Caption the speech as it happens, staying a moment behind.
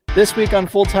This week on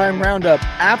Full-Time Roundup,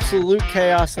 absolute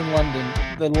chaos in London.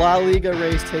 The LaLiga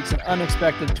race takes an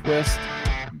unexpected twist.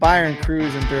 Bayern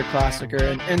cruise into Klassiker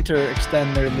and Inter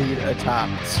extend their lead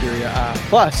atop Serie A.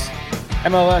 Plus,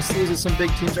 MLS loses some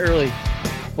big teams early.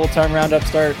 Full-Time Roundup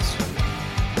starts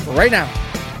right now.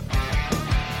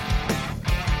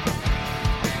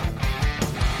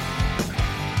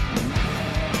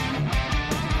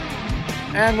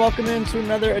 And welcome into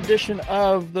another edition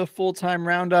of the Full-Time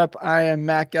Roundup. I am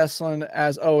Matt Gesslin,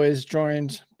 as always,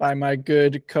 joined by my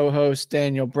good co-host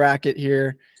Daniel Brackett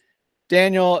here.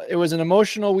 Daniel, it was an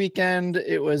emotional weekend.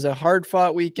 It was a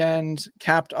hard-fought weekend,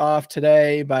 capped off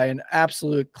today by an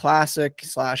absolute classic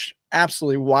 /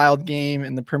 absolutely wild game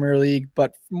in the Premier League.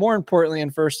 But more importantly,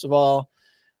 and first of all,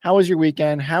 how was your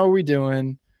weekend? How are we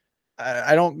doing?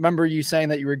 I don't remember you saying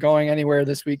that you were going anywhere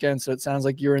this weekend, so it sounds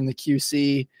like you were in the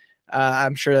QC.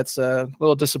 I'm sure that's a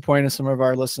little disappointing to some of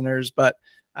our listeners, but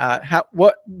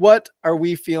what are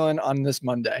we feeling on this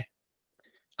Monday?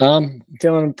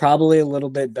 Feeling probably a little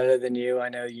bit better than you. I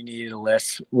know you needed a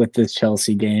lift with this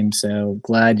Chelsea game, so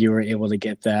glad you were able to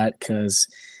get that because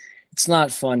it's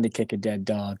not fun to kick a dead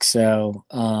dog. So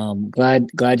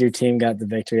glad your team got the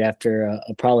victory after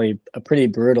probably a pretty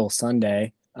brutal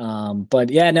Sunday. But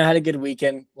yeah, no, had a good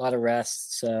weekend, a lot of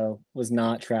rest, so was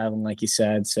not traveling like you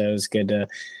said, so it was good to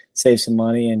save some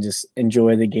money and just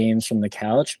enjoy the games from the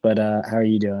couch. But how are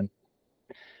you doing?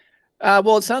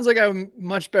 Well, it sounds like I'm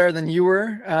much better than you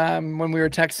were when we were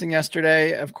texting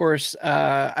yesterday. Of course,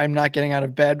 I'm not getting out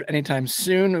of bed anytime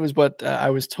soon. It was what I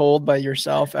was told by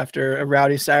yourself after a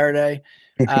rowdy Saturday.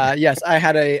 Yes, I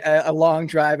had a long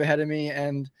drive ahead of me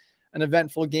and an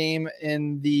eventful game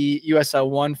in the USL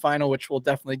 1 final, which we'll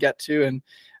definitely get to. And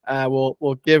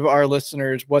we'll give our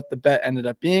listeners what the bet ended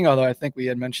up being, although I think we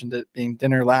had mentioned it being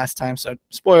dinner last time. So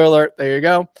spoiler alert, there you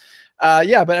go.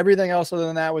 But everything else other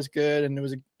than that was good. And it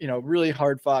was a really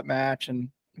hard fought match and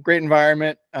great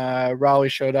environment. Raleigh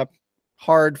showed up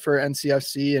hard for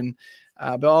NCFC and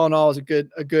but all in all, it was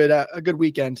a good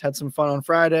weekend. Had some fun on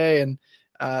Friday and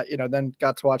then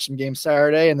got to watch some games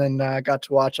Saturday and then got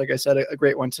to watch, like I said, a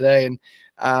great one today.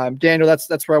 And Daniel,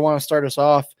 that's where I want to start us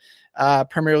off.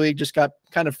 Premier League just got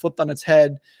kind of flipped on its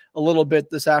head a little bit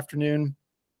this afternoon.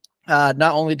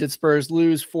 Not only did Spurs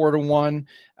lose 4-1,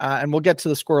 and we'll get to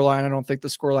the scoreline. I don't think the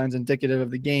scoreline's indicative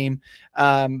of the game.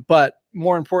 But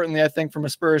more importantly, I think from a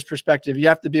Spurs perspective, you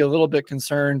have to be a little bit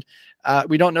concerned.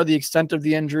 We don't know the extent of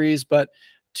the injuries, but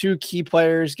two key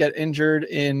players get injured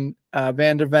in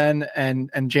Van de Ven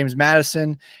and James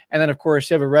Maddison. And then, of course,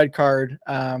 you have a red card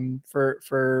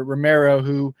for Romero,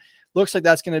 who looks like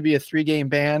that's going to be a 3-game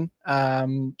ban.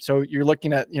 So you're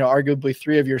looking at, arguably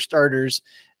 3 of your starters.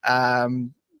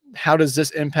 How does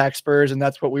this impact Spurs? And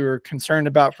that's what we were concerned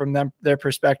about from their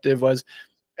perspective. Was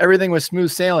everything was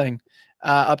smooth sailing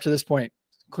up to this point.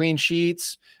 Clean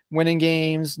sheets, winning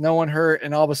games, no one hurt,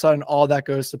 and all of a sudden all that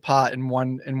goes to pot in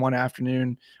one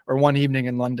afternoon or one evening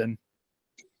in London.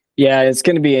 Yeah, it's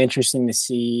going to be interesting to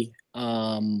see.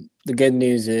 The good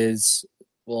news is,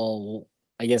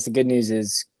 I guess the good news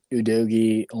is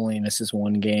Udogie only misses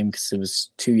 1 game because it was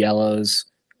 2 yellows.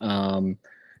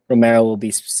 Romero will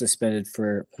be suspended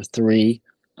for 3,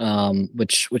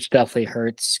 which definitely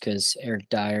hurts because Eric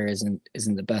Dyer isn't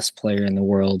the best player in the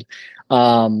world.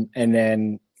 And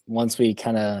then once we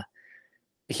kind of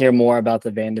hear more about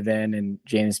the Van de Ven and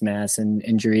James Maddison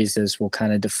injuries, this will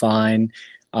kind of define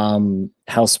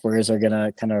how Spurs are going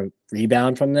to kind of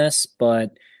rebound from this.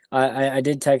 But I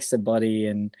did text a buddy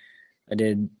and I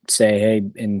did say,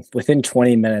 hey, within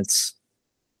 20 minutes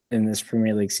in this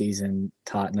Premier League season,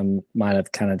 Tottenham might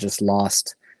have kind of just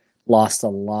lost a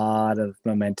lot of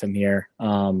momentum here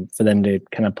for them to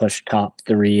kind of push top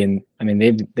 3. And I mean,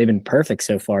 they've been perfect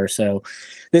so far. So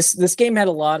this game had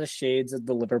a lot of shades of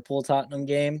the Liverpool Tottenham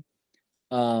game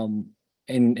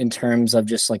in terms of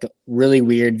just like really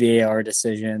weird VAR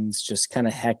decisions, just kind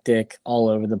of hectic all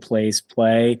over the place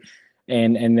play.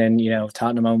 And then,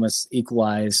 Tottenham almost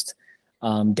equalized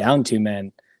down 2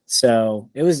 men. So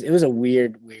it was a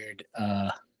weird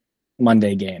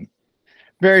Monday game.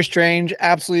 Very strange,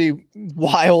 absolutely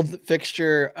wild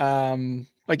fixture.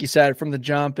 Like you said, from the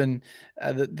jump and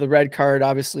the red card,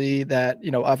 obviously that,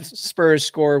 Spurs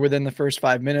score within the first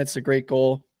 5 minutes, a great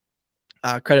goal.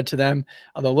 Credit to them.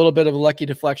 Although a little bit of a lucky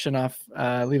deflection off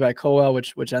Levi Colwell,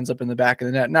 which ends up in the back of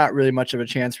the net. Not really much of a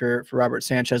chance for Robert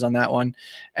Sanchez on that one.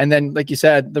 And then, like you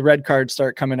said, the red cards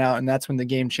start coming out, and that's when the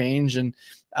game changed. And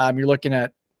you're looking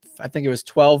at, I think it was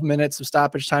 12 minutes of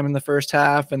stoppage time in the first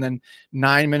half and then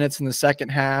 9 minutes in the second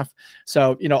half.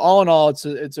 So, all in all, it's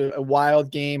a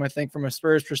wild game. I think from a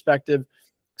Spurs perspective,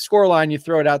 scoreline, you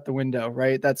throw it out the window,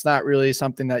 right? That's not really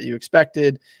something that you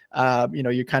expected.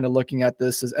 You're kind of looking at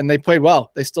this and they played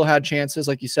well. They still had chances,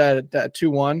 like you said, at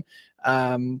 2-1.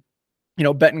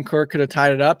 Betancourt could have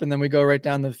tied it up, and then we go right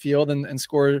down the field and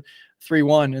score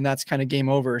 3-1, and that's kind of game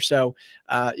over. So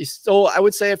I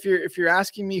would say if you're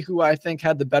asking me who I think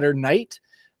had the better night,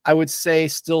 I would say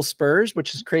still Spurs,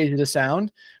 which is crazy to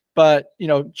sound. But,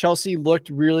 Chelsea looked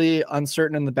really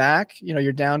uncertain in the back.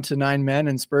 You're down to 9 men,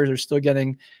 and Spurs are still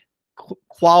getting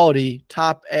quality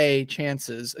top A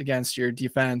chances against your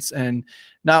defense. And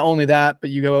not only that, but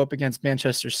you go up against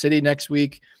Manchester City next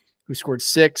week, who scored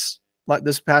 6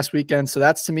 this past weekend. So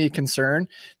that's, to me, a concern.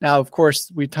 Now, of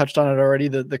course, we touched on it already.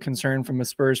 The concern from a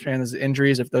Spurs fan is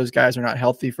injuries. If those guys are not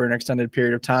healthy for an extended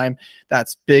period of time,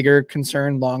 that's bigger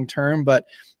concern long-term. But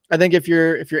I think if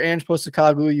you're Ange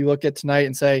Postecoglou, you look at tonight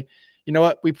and say, you know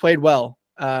what, we played well.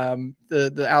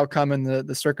 The outcome and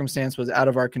the circumstance was out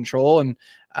of our control, and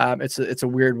it's a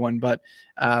weird one. But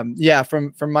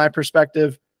from my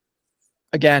perspective,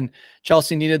 again,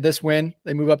 Chelsea needed this win.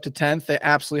 They move up to 10th. They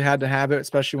absolutely had to have it,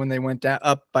 especially when they went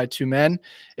up by 2 men.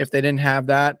 If they didn't have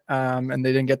that and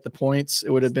they didn't get the points, it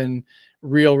would have been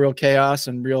real chaos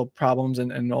and real problems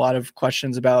and a lot of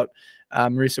questions about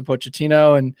Mauricio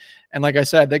Pochettino. And like I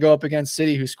said, they go up against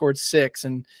City, who scored 6.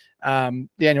 And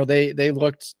Daniel, they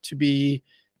looked to be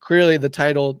clearly the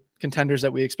title contenders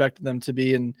that we expected them to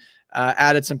be, and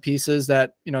added some pieces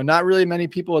that, not really many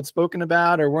people had spoken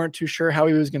about or weren't too sure how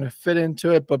he was going to fit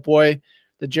into it. But boy,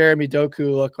 the Jeremy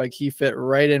Doku looked like he fit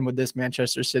right in with this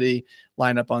Manchester City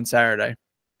lineup on Saturday.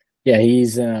 Yeah,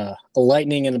 he's a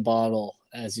lightning in a bottle,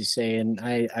 as you say. And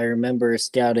I remember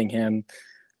scouting him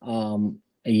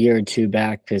a year or 2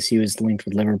 back, because he was linked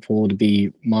with Liverpool to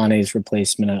be Mane's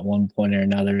replacement at one point or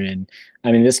another. And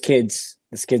I mean, this kid's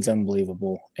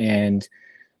unbelievable. And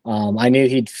I knew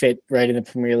he'd fit right in the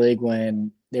Premier League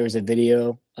when there was a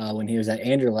video when he was at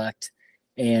Anderlecht,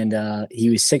 and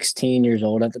he was 16 years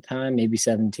old at the time, maybe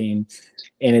 17,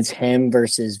 and it's him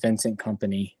versus Vincent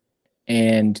Kompany,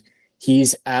 and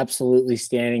he's absolutely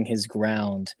standing his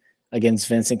ground against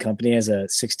Vincent Kompany as a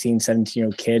 16,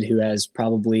 17-year-old kid who has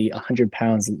probably 100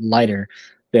 pounds lighter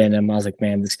than him. I was like,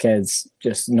 man, this kid's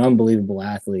just an unbelievable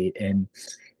athlete, and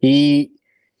he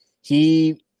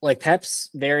like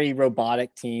Pep's very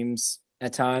robotic teams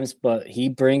at times, but he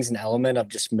brings an element of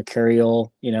just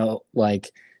mercurial,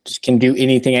 like just can do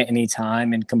anything at any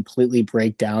time and completely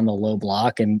break down the low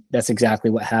block. And that's exactly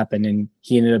what happened. And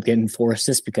he ended up getting 4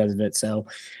 assists because of it. So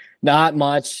not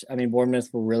much. I mean,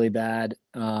 Bournemouth were really bad.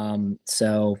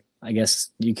 So I guess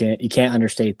you can't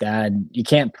understate that. You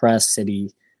can't press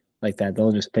City like that.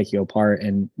 They'll just pick you apart,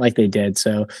 and like they did.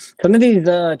 So some of these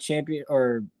champion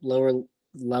or lower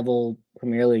level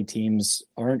Premier League teams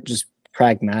aren't just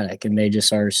pragmatic, and they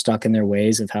just are stuck in their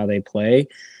ways of how they play.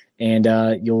 And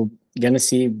you're going to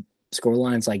see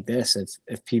scorelines like this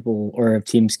if people or if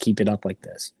teams keep it up like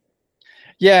this.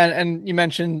 Yeah, and you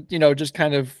mentioned, just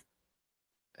kind of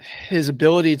his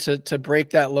ability to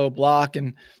break that low block,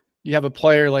 and you have a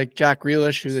player like Jack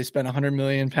Grealish, who they spent 100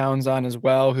 million pounds on as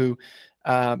well, who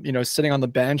sitting on the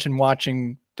bench and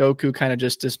watching Doku kind of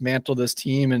just dismantle this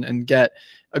team and get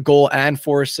a goal and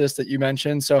 4 assists that you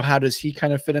mentioned. So how does he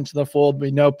kind of fit into the fold?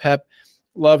 We know Pep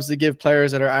loves to give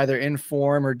players that are either in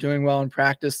form or doing well in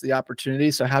practice the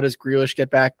opportunity. So how does Grealish get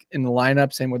back in the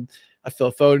lineup? Same with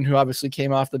Phil Foden, who obviously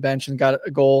came off the bench and got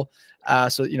a goal.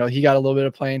 So he got a little bit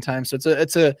of playing time. So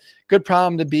it's a good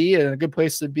problem to be and a good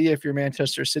place to be if you're a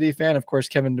Manchester City fan. Of course,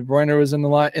 Kevin De Bruyne was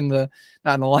not in the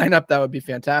lineup. That would be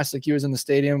fantastic. He was in the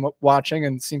stadium watching,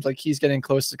 and it seems like he's getting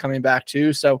close to coming back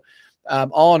too. So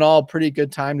all in all, pretty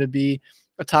good time to be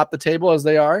atop the table as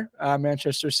they are,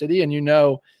 Manchester City.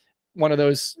 And one of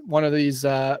these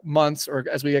months, or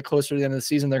as we get closer to the end of the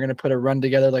season, they're going to put a run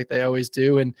together like they always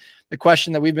do. And the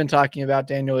question that we've been talking about,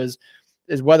 Daniel, is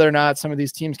whether or not some of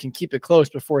these teams can keep it close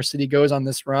before City goes on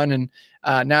this run. And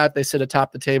now that they sit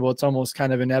atop the table, it's almost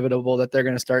kind of inevitable that they're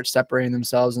going to start separating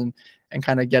themselves and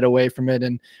kind of get away from it.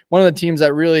 And one of the teams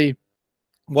that really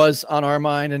was on our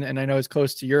mind, and I know is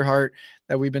close to your heart,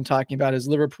 that we've been talking about, is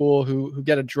Liverpool, who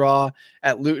get a draw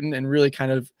at Luton and really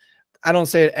kind of, I don't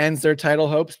say it ends their title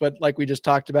hopes, but like we just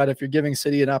talked about, if you're giving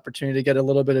City an opportunity to get a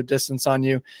little bit of distance on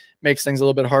you, makes things a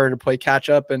little bit harder to play catch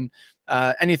up. And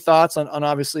any thoughts on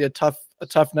obviously a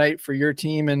tough night for your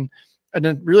team and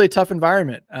a really tough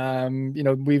environment?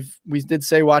 We did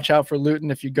say watch out for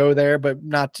Luton if you go there, but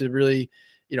not to really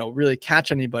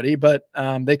catch anybody. But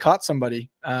they caught somebody.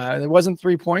 It wasn't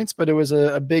 3 points, but it was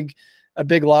a big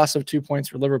loss of 2 points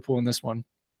for Liverpool in this one.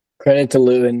 Credit to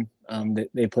Luton.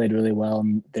 They played really well,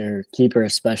 and their keeper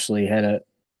especially had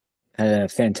a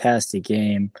fantastic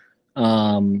game.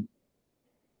 So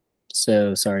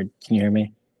sorry, can you hear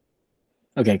me?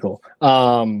 Okay, cool.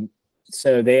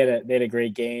 So they had a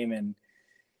great game, and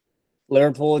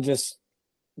Liverpool just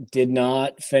did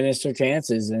not finish their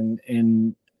chances.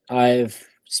 And I've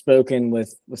spoken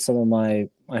with some of my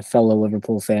fellow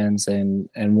Liverpool fans, and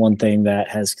one thing that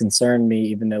has concerned me,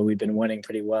 even though we've been winning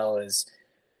pretty well, is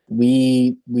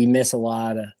we miss a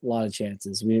lot of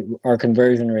chances. Our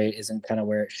conversion rate isn't kind of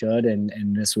where it should,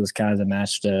 and this was kind of the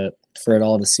match for it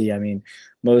all to see. I mean,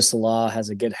 Mo Salah has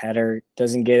a good header,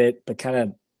 doesn't get it, but kind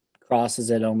of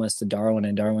crosses it almost to Darwin,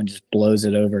 and Darwin just blows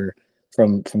it over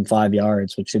from 5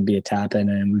 yards, which should be a tap in.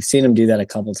 And we've seen him do that a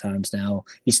couple times now.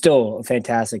 He's still a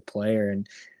fantastic player,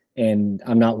 and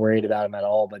I'm not worried about him at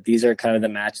all. But these are kind of the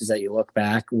matches that you look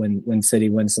back when City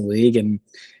wins the league and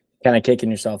kind of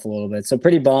kicking yourself a little bit. So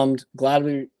pretty bummed. Glad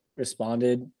we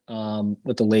responded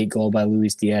with the late goal by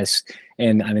Luis Diaz.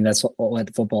 And I mean, that's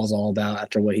what football is all about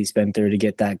after what he's been through to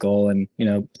get that goal and,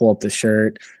 pull up the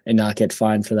shirt and not get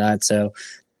fined for that. So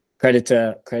credit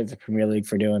to Premier League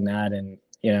for doing that. And,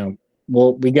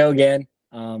 we go again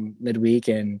midweek,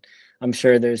 and I'm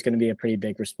sure there's going to be a pretty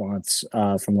big response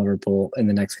from Liverpool in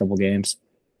the next couple games.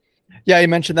 Yeah, you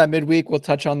mentioned that midweek. We'll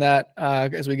touch on that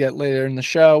as we get later in the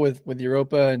show with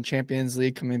Europa and Champions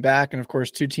League coming back. And of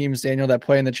course, two teams, Daniel, that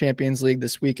play in the Champions League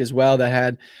this week as well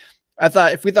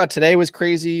if we thought today was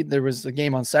crazy, there was a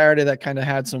game on Saturday that kind of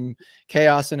had some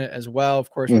chaos in it as well. Of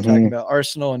course, we're talking about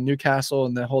Arsenal and Newcastle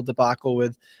and the whole debacle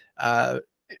with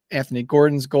Anthony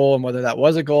Gordon's goal and whether that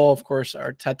was a goal. Of course,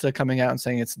 Arteta coming out and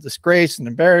saying it's a disgrace, an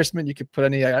embarrassment. You could put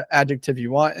any adjective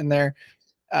you want in there.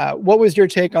 What was your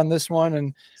take on this one?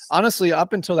 And honestly,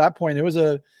 up until that point, it was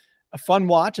a fun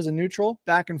watch as a neutral,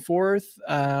 back and forth,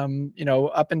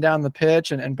 up and down the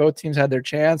pitch, and both teams had their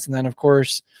chance. And then, of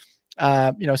course,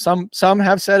 some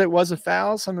have said it was a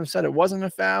foul, some have said it wasn't a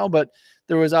foul, but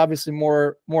there was obviously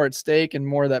more at stake and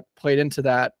more that played into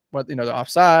that. What the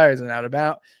offsides and out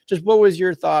about. Just what was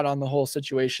your thought on the whole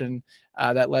situation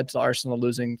that led to Arsenal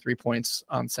losing 3 points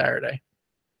on Saturday?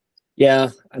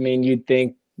 Yeah, I mean, you'd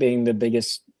think being the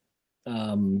biggest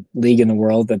league in the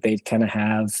world that they'd kind of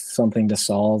have something to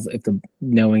solve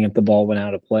knowing if the ball went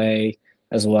out of play,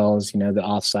 as well as the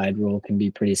offside rule can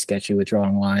be pretty sketchy with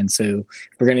drawing lines. So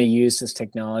if we're going to use this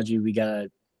technology, we got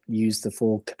to use the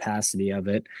full capacity of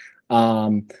it.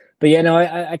 But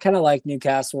I kind of like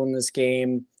Newcastle in this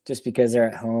game just because they're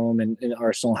at home, and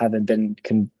Arsenal haven't been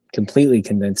completely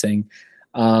convincing.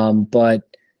 But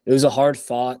it was a hard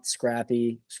fought,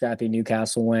 scrappy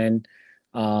Newcastle win.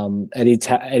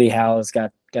 Eddie Howe's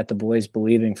got the boys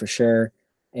believing for sure.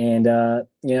 And,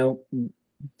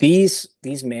 these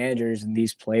managers and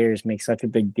these players make such a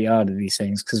big deal out of these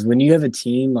things, because when you have a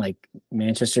team like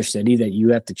Manchester City that you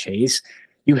have to chase,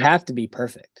 you have to be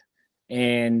perfect.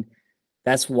 And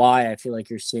that's why I feel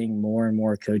like you're seeing more and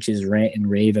more coaches rant and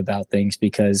rave about things,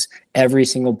 because every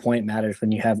single point matters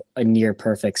when you have a near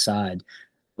perfect side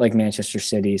like Manchester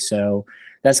City. So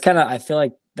that's I feel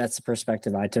like that's the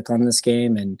perspective I took on this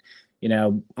game. And,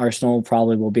 Arsenal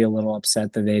probably will be a little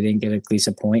upset that they didn't get at least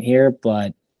a point here,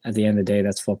 but at the end of the day,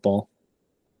 that's football.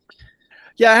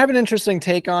 Yeah, I have an interesting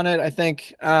take on it. I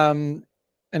think, and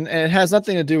it has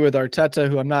nothing to do with Arteta,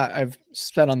 who I've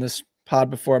said on this pod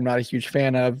before, I'm not a huge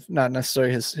fan of, not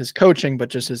necessarily his coaching, but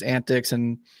just his antics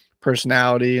and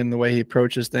personality and the way he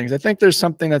approaches things. I think there's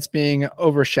something that's being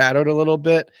overshadowed a little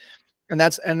bit. And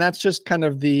that's just kind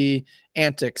of the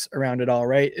antics around it all,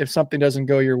 right? If something doesn't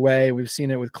go your way, we've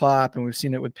seen it with Klopp and we've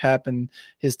seen it with Pep and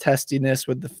his testiness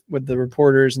with the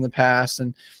reporters in the past.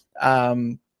 And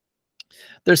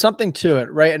there's something to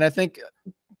it, right? And I think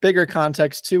bigger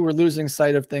context too, we're losing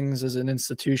sight of things as an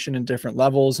institution in different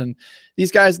levels. And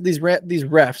these guys, these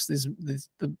refs,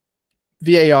 the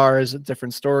VAR is a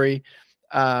different story.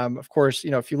 Of course,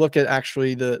 if you look at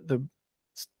actually the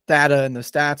data and the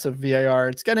stats of VAR,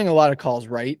 it's getting a lot of calls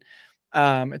right.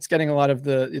 It's getting a lot of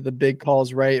the big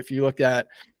calls right. If you look at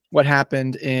what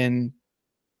happened in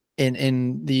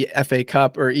the FA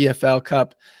Cup or EFL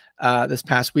Cup this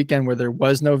past weekend, where there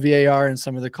was no VAR, and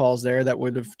some of the calls there that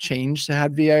would have changed to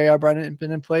had VAR been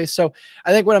in place. So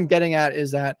I think what I'm getting at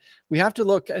is that we have to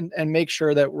look and make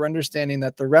sure that we're understanding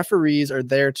that the referees are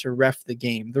there to ref the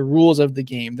game, the rules of the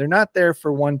game. They're not there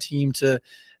for one team to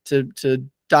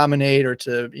dominate or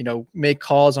to make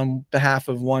calls on behalf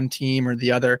of one team or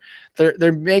the other.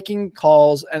 They're making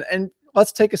calls, and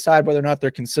let's take aside whether or not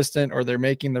they're consistent or they're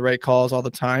making the right calls all the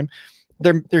time.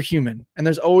 They're human, and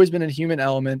there's always been a human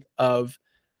element of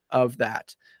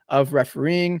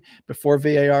refereeing. Before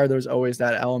VAR, there's always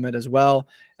that element as well.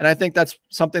 And I think that's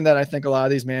something that I think a lot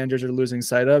of these managers are losing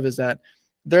sight of, is that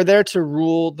they're there to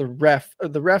rule the ref. Or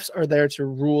the refs are there to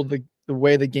rule the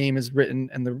way the game is written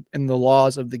and the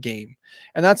laws of the game.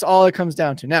 And that's all it comes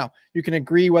down to. Now, you can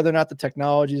agree whether or not the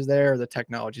technology is there or the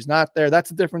technology is not there.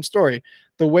 That's a different story.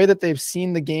 The way that they've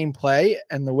seen the game play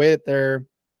and the way that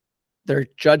they're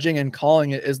judging and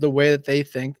calling it is the way that they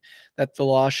think that the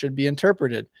law should be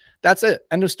interpreted. That's it.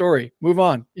 End of story. Move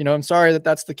on. I'm sorry that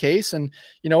that's the case. And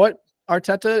you know what?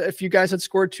 Arteta, if you guys had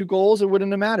scored 2 goals, it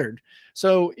wouldn't have mattered.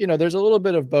 So, there's a little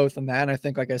bit of both in that. And I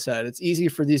think, like I said, it's easy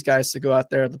for these guys to go out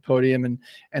there at the podium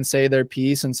and say their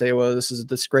piece and say, well, this is a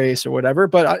disgrace or whatever.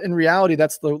 But in reality,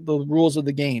 that's the rules of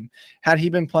the game. Had he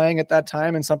been playing at that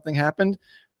time and something happened,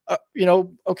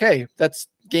 okay, that's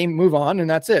game, move on. And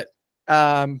that's it.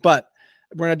 But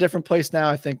we're in a different place now,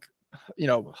 I think,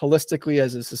 holistically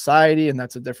as a society, and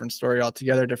that's a different story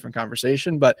altogether, different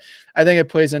conversation. But I think it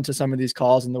plays into some of these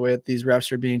calls and the way that these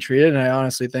refs are being treated. And I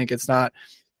honestly think it's not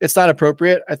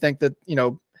appropriate. I think that,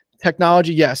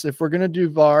 technology, yes, if we're going to do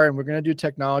VAR and we're going to do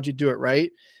technology, do it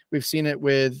right. We've seen it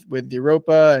with the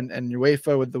Europa and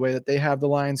UEFA with the way that they have the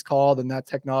lines called, and that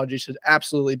technology should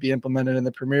absolutely be implemented in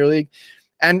the Premier League.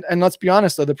 And let's be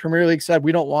honest, though, the Premier League said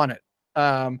we don't want it.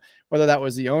 Whether that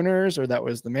was the owners or that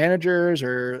was the managers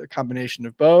or a combination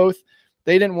of both,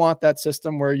 they didn't want that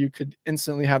system where you could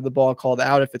instantly have the ball called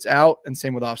out if it's out, and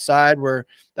same with offside where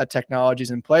that technology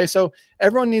is in play. So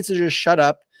everyone needs to just shut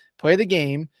up, play the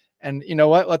game, and you know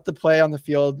what? Let the play on the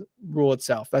field rule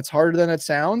itself. That's harder than it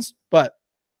sounds, but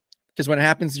because when it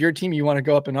happens to your team, you want to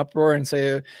go up in uproar and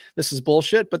say, this is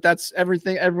bullshit, but that's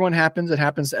everything. Everyone happens. It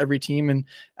happens to every team. And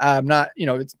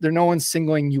no one's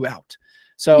singling you out.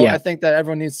 So yeah. I think that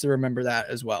everyone needs to remember that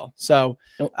as well. So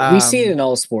we see it in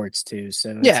all sports too. So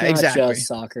it's not exactly. just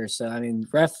soccer. So I mean,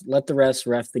 let the refs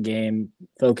ref the game,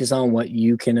 focus on what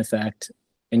you can affect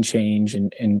and change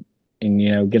and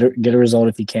get a result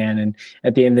if you can. And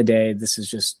at the end of the day, this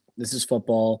is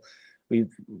football. We've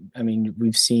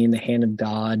seen the hand of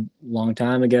God a long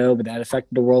time ago, but that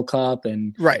affected the World Cup,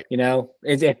 and right.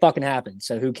 It fucking happened.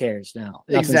 So who cares now?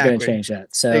 Nothing's going to change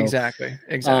that. So exactly.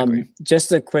 Just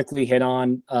to quickly hit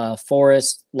on,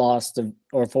 Forest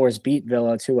beat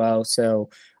Villa 2-0. So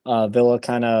Villa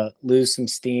kind of lose some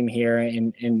steam here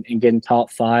and get in top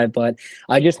 5. But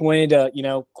I just wanted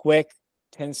to, quick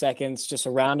 10 seconds, just a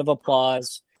round of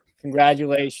applause.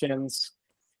 Congratulations.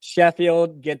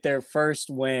 Sheffield get their first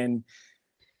win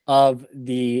of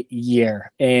the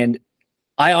year. And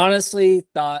I honest to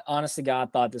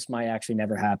God thought this might actually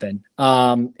never happen.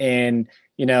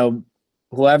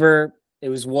 Whoever, it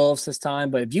was Wolves this time,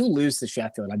 but if you lose to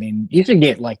Sheffield, you should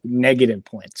get like negative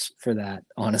points for that.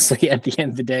 Honestly, at the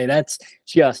end of the day, that's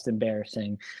just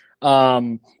embarrassing.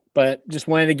 But just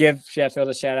wanted to give Sheffield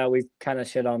a shout out. We've kind of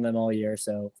shit on them all year.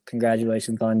 So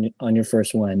congratulations on your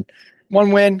first win.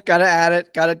 1 win, got to add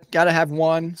it, got to have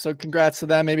 1. So congrats to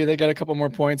them. Maybe they get a couple more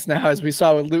points now, as we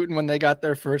saw with Luton when they got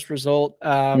their first result.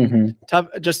 Tough.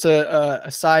 Just a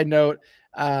side note,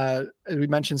 as we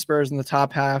mentioned Spurs in the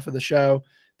top half of the show,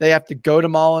 they have to go to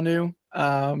Molineux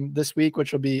this week,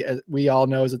 which will be, as we all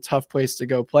know, is a tough place to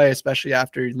go play, especially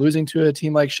after losing to a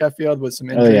team like Sheffield with some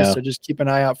injuries. Oh, yeah. So just keep an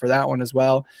eye out for that one as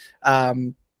well.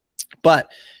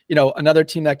 But another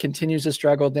team that continues to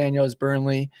struggle, Daniel, is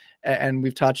Burnley. And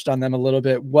we've touched on them a little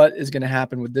bit. What is going to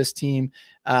happen with this team?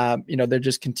 They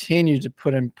just continue to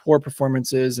put in poor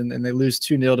performances, and they lose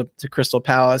 2-0 to Crystal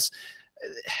Palace.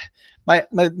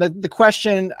 The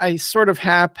question I sort of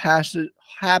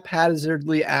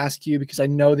haphazardly ask you, because I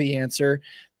know the answer,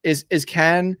 is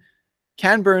can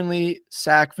Burnley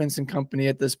sack Vincent Kompany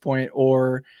at this point,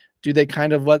 or do they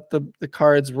kind of let the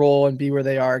cards roll and be where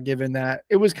they are, given that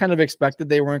it was kind of expected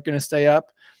they weren't going to stay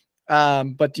up?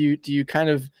 But do you kind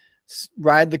of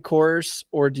ride the course,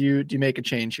 or do you make a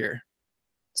change here?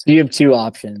 So you have 2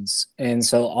 options. And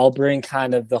so I'll bring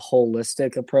kind of the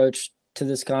holistic approach to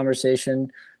this conversation.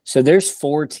 So there's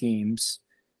 4 teams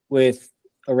with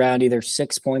around either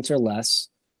 6 points or less,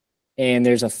 and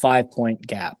there's a 5-point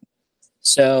gap.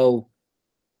 So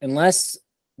unless,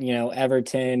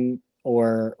 Everton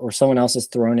or someone else is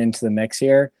thrown into the mix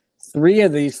here, 3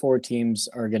 of these 4 teams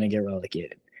are going to get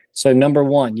relegated. So number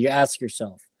 1, you ask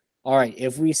yourself, all right,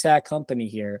 if we sack Kompany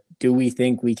here, do we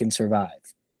think we can survive?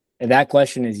 If that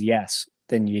question is yes,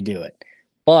 then you do it.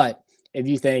 But if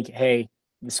you think, hey,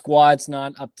 the squad's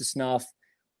not up to snuff,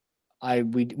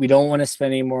 we don't want to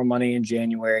spend any more money in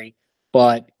January,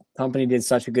 but Kompany did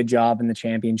such a good job in the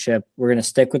championship, we're going to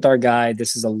stick with our guy.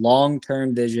 This is a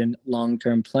long-term vision,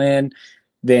 long-term plan.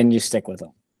 Then you stick with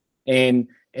them. And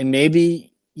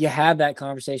maybe you have that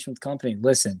conversation with Kompany.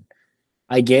 Listen,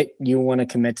 I get you want to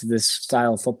commit to this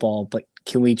style of football, but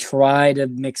can we try to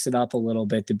mix it up a little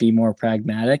bit to be more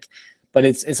pragmatic? But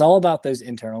it's all about those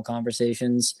internal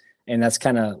conversations, and that's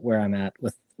kind of where I'm at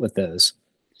with those.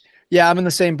 Yeah, I'm in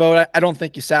the same boat. I don't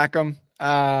think you sack him.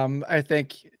 I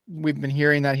think we've been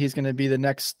hearing that he's going to be the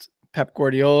next Pep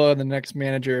Guardiola, the next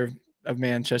manager of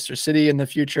Manchester City in the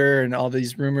future, and all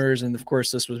these rumors. And of course,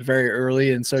 this was very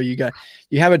early, and so you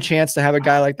have a chance to have a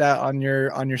guy like that on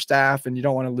your staff, and you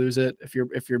don't want to lose it.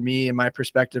 If you're me and my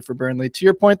perspective for Burnley, to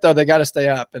your point though, they got to stay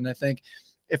up, and I think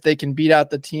if they can beat out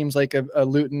the teams like a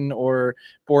Luton or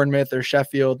Bournemouth or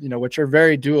Sheffield, which are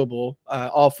very doable,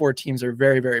 all four teams are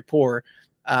very, very poor.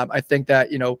 I think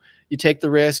that, you take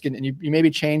the risk and you maybe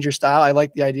change your style. I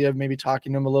like the idea of maybe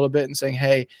talking to them a little bit and saying,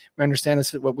 hey, we understand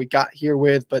this is what we got here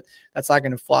with, but that's not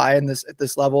going to fly at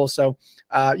this level. So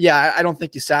I don't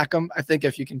think you sack them. I think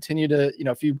if you continue to,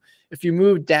 if you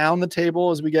move down the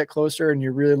table as we get closer and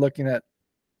you're really looking at,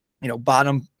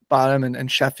 bottom and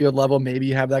Sheffield level, maybe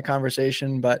you have that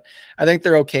conversation, but I think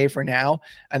they're okay for now.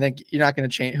 I think you're not going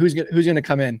to change who's going to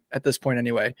come in at this point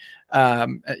anyway.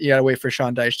 You got to wait for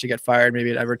Sean Dyche to get fired, maybe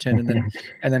at Everton,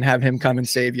 and then have him come and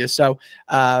save you. So,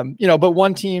 but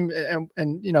one team,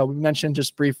 and we mentioned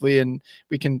just briefly, and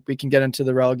we can get into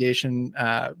the relegation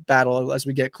battle as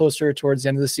we get closer towards the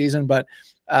end of the season. But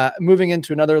moving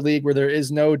into another league where there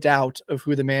is no doubt of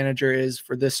who the manager is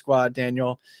for this squad,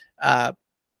 Daniel.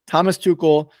 Thomas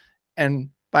Tuchel and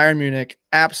Bayern Munich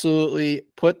absolutely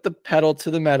put the pedal to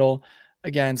the metal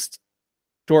against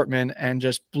Dortmund and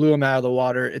just blew them out of the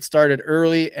water. It started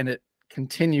early and it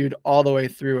continued all the way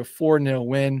through a 4-0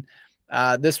 win.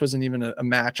 This wasn't even a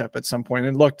matchup at some point.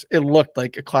 It looked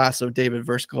like a class of David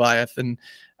versus Goliath, and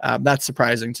that's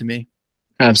surprising to me.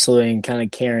 Absolutely, and kind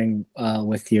of carrying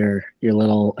with your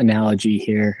little analogy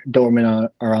here, Dortmund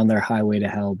are on their highway to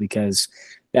hell because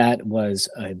that was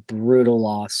a brutal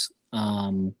loss.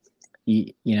 When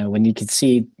you could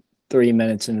see 3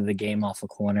 minutes into the game off a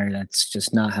corner, that's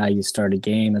just not how you start a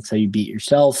game. That's how you beat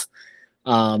yourself.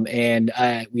 And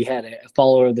we had a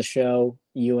follower of the show,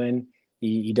 Ewan.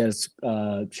 He does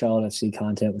Charlotte FC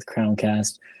content with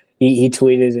Crowncast. He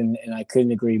tweeted, and I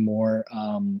couldn't agree more.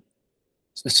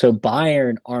 So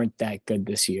Bayern aren't that good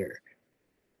this year.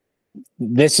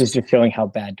 This is just showing how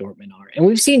bad Dortmund are. And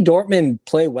we've seen Dortmund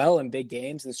play well in big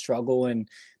games and struggle in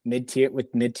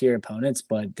mid-tier opponents,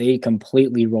 but they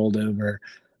completely rolled over.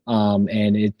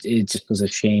 And it just was a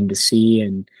shame to see.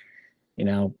 And,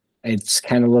 it's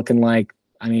kind of looking like,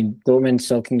 Dortmund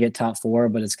still can get top four,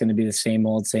 but it's going to be the same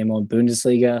old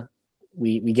Bundesliga.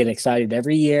 We get excited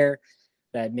every year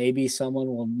that maybe someone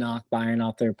will knock Bayern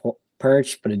off their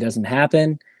perch, but it doesn't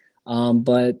happen.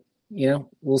 But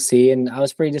we'll see. And I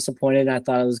was pretty disappointed. I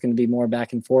thought it was going to be more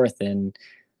back and forth, and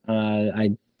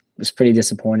I was pretty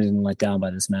disappointed and let down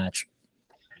by this match.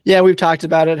 Yeah, we've talked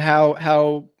about it,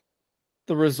 how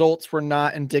the results were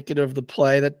not indicative of the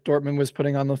play that Dortmund was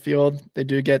putting on the field. They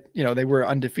do get, they were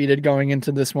undefeated going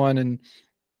into this one,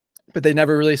 but they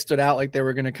never really stood out like they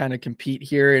were going to kind of compete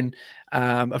here. And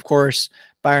of course,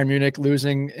 Bayern Munich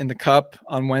losing in the cup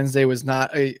on Wednesday was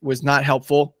not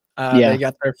helpful. They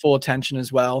got their full attention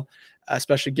as well,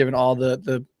 especially given all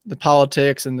the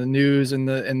politics and the news and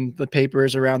the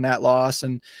papers around that loss.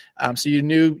 And so you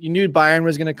knew Bayern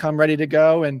was going to come ready to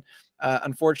go. And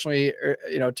unfortunately,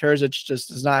 Terzic just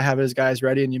does not have his guys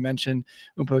ready. And you mentioned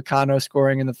Upamecano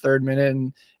scoring in the 3rd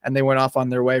minute, and they went off on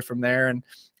their way from there. And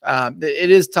it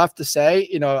is tough to say.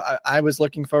 I was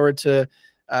looking forward to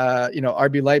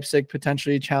RB Leipzig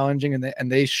potentially challenging,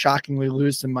 and they shockingly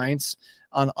lose to Mainz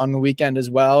on the weekend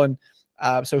as well. And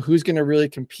so who's going to really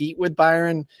compete with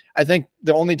Bayern? I think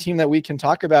the only team that we can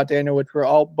talk about, Daniel, which we're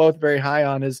all both very high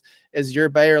on, is your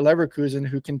Bayer Leverkusen,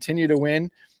 who continue to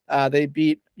win. They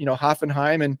beat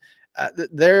Hoffenheim, and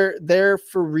they're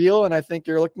for real. And I think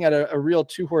you're looking at a real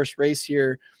 2-horse race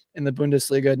here in the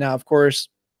Bundesliga. Now, of course,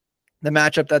 the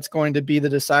matchup that's going to be the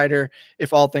decider,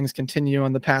 if all things continue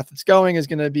on the path it's going, is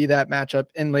going to be that matchup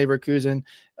in Leverkusen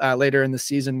later in the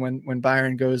season when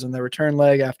Bayern goes on the return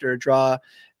leg after a draw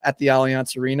at the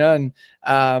Allianz Arena.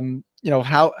 And,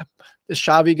 how is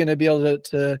Xavi going to be able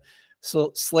to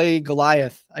slay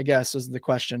Goliath, I guess, is the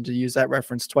question, to use that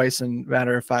reference twice in a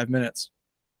matter of 5 minutes.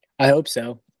 I hope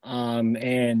so.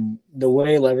 And the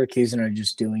way Leverkusen are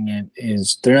just doing it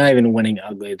is they're not even winning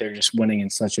ugly. They're just winning in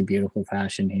such a beautiful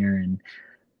fashion here.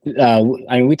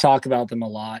 And we talk about them a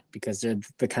lot because they're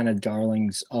the kind of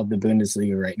darlings of the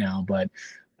Bundesliga right now. But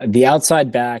the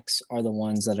outside backs are the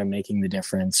ones that are making the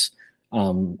difference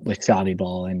with Xavi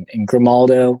ball. And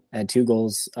Grimaldo had 2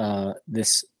 goals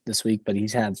this week, but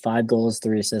he's had 5 goals,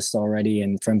 3 assists already.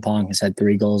 And Frimpong has had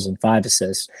 3 goals and 5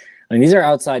 assists. These are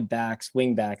outside backs,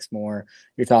 wing backs more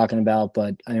you're talking about.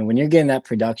 But when you're getting that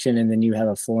production and then you have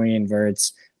a Florian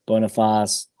Wirtz,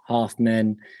 Boniface,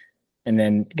 Hoffman, and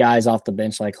then guys off the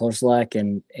bench like Horslek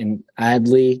and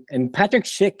Adley. And Patrick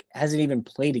Schick hasn't even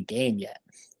played a game yet.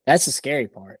 That's the scary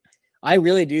part. I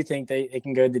really do think they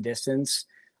can go the distance.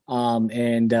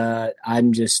 And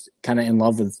I'm just kind of in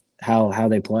love with how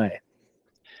they play.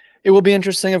 It will be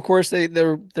interesting. Of course,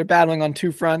 they're battling on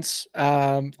two fronts,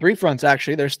 three fronts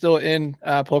actually. They're still in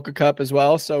Polka Cup as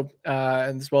well, so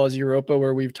as well as Europa,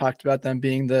 where we've talked about them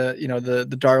being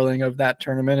the darling of that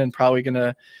tournament and probably going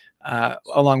to,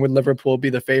 along with Liverpool, be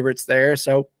the favorites there.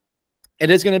 So it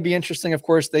is going to be interesting. Of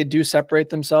course, they do separate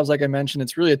themselves, like I mentioned.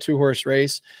 It's really a 2-horse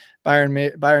race.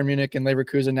 Bayern Munich and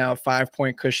Leverkusen now a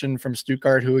 5-point cushion from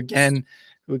Stuttgart, who again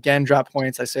dropped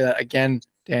points. I say that again,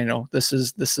 Daniel. This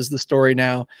is the story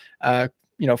now.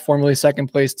 Formerly second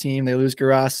place team, they lose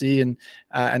Guirassy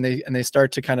and they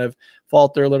start to kind of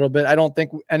falter a little bit. I don't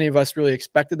think any of us really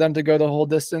expected them to go the whole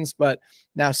distance, but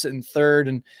now sitting third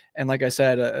and like I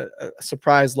said, a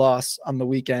surprise loss on the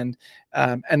weekend.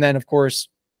 And then of course,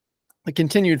 the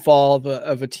continued fall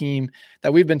of a team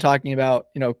that we've been talking about,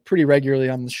 pretty regularly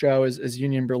on the show is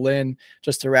Union Berlin,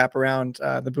 just to wrap around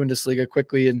the Bundesliga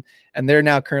quickly. And they're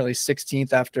now currently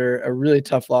 16th after a really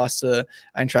tough loss to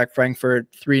Eintracht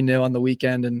Frankfurt 3-0 on the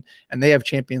weekend. And they have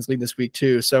Champions League this week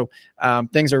too. So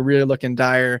things are really looking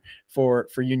dire for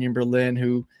Union Berlin,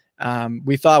 who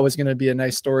we thought was going to be a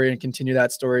nice story and continue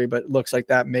that story, but it looks like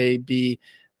that may be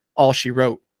all she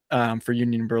wrote for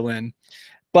Union Berlin.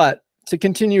 But to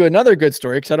continue another good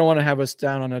story, because I don't want to have us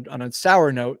down on a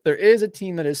sour note, there is a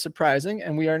team that is surprising,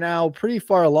 and we are now pretty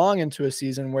far along into a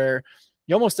season where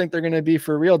you almost think they're going to be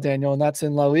for real, Daniel, and that's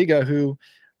in La Liga, who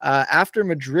after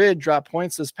Madrid dropped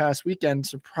points this past weekend,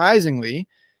 surprisingly,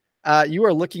 you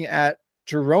are looking at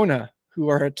Girona, who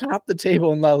are atop the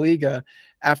table in La Liga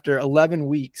after 11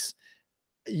 weeks.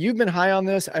 You've been high on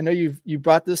this. I know you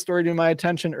brought this story to my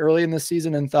attention early in the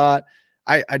season and thought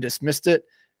I dismissed it.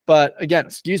 But again,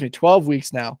 12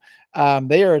 weeks now.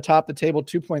 They are atop the table,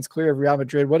 2 points clear of Real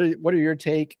Madrid. What are your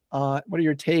takes on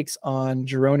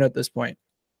Girona at this point?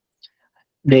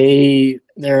 They're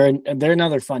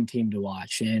another fun team to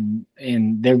watch, and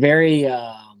they're very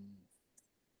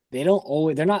they're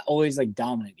not always like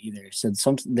dominant either.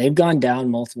 So they've gone down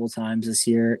multiple times this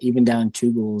year, even down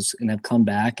 2 goals, and have come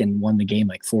back and won the game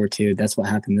like 4-2. That's what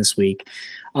happened this week,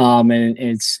 and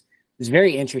it's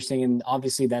very interesting, and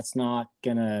obviously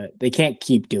they can't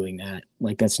keep doing that.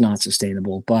 Like, that's not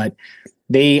sustainable, but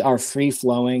they are free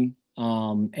flowing.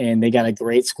 And they got a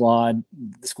great squad.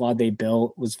 The squad they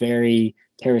built was very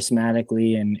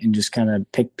charismatically and just kind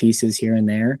of picked pieces here and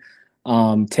there.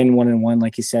 10-1-1,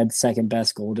 like you said, second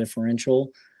best goal differential,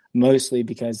 mostly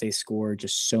because they score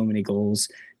just so many goals.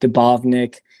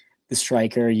 Dubovnik, the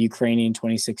striker, Ukrainian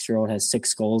 26-year-old, has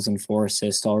 6 goals and 4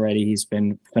 assists already. He's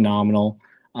been phenomenal.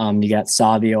 You got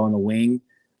Savio on the wing.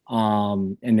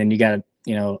 And then you got,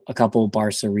 a couple of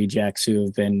Barca rejects who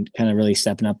have been kind of really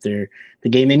stepping up the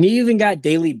game. And you even got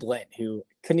Daley Blind, who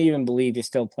couldn't even believe he's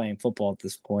still playing football at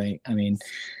this point. I mean,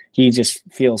 he just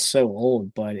feels so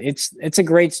old, but it's a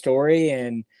great story,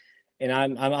 and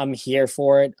I'm here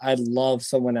for it. I'd love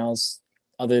someone else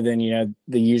other than,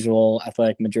 the usual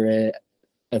Athletic Madrid,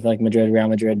 Real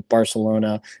Madrid,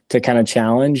 Barcelona to kind of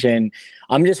challenge. And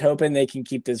I'm just hoping they can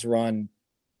keep this run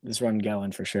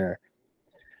going for sure.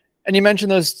 And you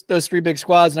mentioned those 3 big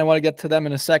squads, and I want to get to them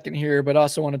in a second here, but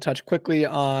also want to touch quickly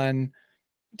on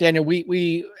Daniel.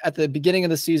 We at the beginning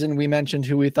of the season, we mentioned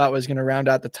who we thought was going to round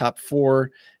out the top 4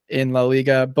 in La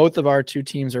Liga. Both of our 2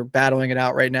 teams are battling it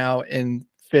out right now in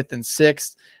 5th and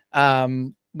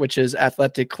 6th, which is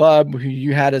Athletic Club, who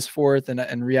you had as 4th,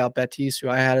 and Real Betis, who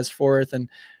I had as 4th. And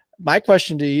my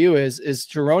question to you is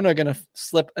Girona going to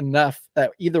slip enough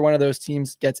that either one of those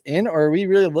teams gets in, or are we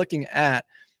really looking at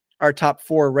our top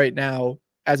 4 right now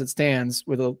as it stands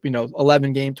with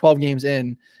 12 games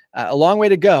in, a long way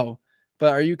to go?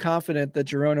 But are you confident that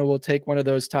Girona will take one of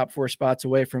those top 4 spots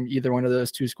away from either one of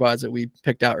those 2 squads that we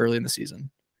picked out early in the season?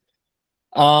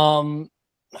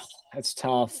 That's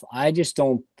tough. I just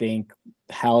don't think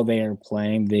how they are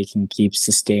playing, they can keep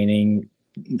sustaining.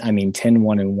 I mean,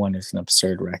 10-1-1 is an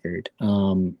absurd record.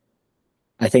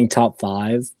 I think top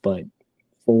 5, but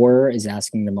 4 is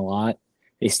asking them a lot.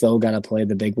 They still got to play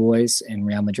the big boys, and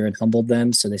Real Madrid humbled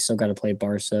them, so they still got to play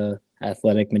Barca,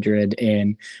 Athletic Madrid,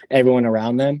 and everyone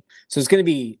around them. So it's going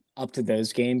to be up to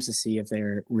those games to see if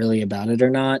they're really about it or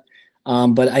not.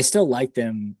 But I still like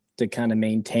them to kind of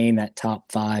maintain that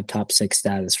top 5, top 6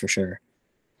 status for sure.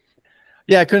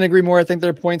 Yeah, I couldn't agree more. I think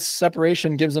their points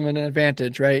separation gives them an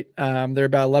advantage, right? They're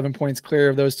about 11 points clear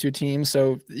of those 2 teams.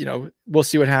 So, we'll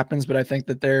see what happens, but I think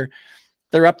that they're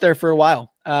up there for a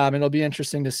while. It'll be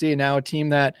interesting to see now a team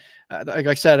that like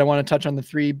I said, I want to touch on the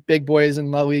three big boys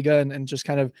in La Liga and just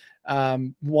kind of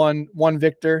one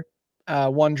victor,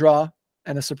 one draw,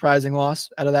 and a surprising loss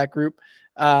out of that group.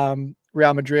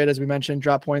 Real Madrid, as we mentioned,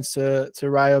 dropped points to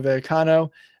Rayo Vallecano,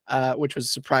 which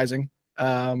was surprising.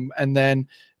 And then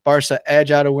Barca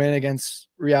edge out a win against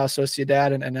Real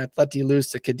Sociedad and Atleti lose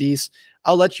to Cadiz.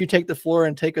 I'll let you take the floor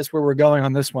and take us where we're going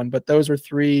on this one, but those are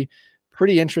three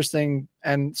pretty interesting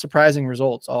and surprising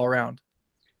results all around.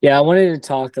 Yeah, I wanted to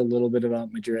talk a little bit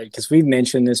about Madrid because we've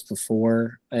mentioned this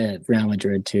before at Real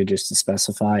Madrid too, just to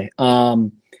specify.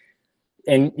 And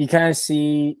you've kind of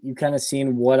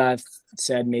seen what I've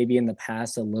said maybe in the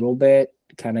past a little bit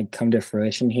kind of come to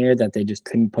fruition here, that they just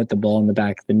couldn't put the ball in the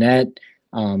back of the net.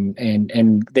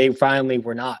 And they finally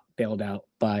were not bailed out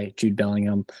by Jude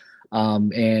Bellingham.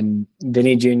 And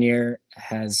Vinny Jr.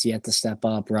 has yet to step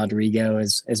up. Rodrigo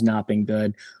has not been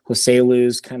good.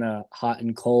 Joselu's kind of hot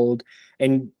and cold.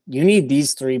 And you need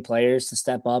these three players to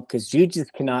step up because Jude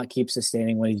just cannot keep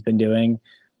sustaining what he's been doing.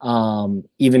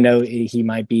 Even though he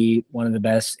might be one of the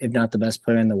best, if not the best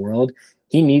player in the world,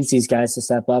 he needs these guys to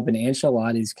step up. And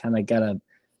Ancelotti's kind of got to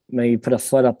maybe put a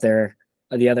foot up there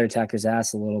the other attacker's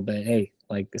ass a little bit. Hey,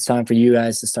 like, it's time for you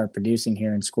guys to start producing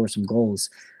here and score some goals.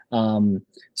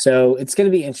 So it's going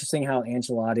to be interesting how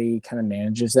Ancelotti kind of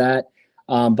manages that.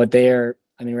 But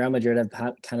Real Madrid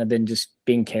have kind of been just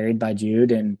being carried by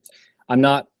Jude, and I'm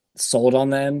not sold on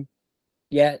them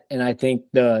yet. And I think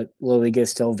the La Liga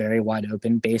is still very wide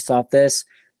open based off this.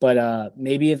 But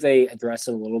maybe if they address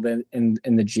it a little bit in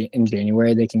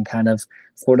January, they can kind of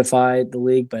fortify the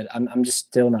league. But I'm just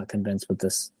still not convinced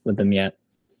with them yet.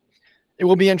 It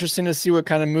will be interesting to see what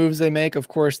kind of moves they make. Of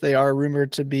course, they are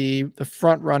rumored to be the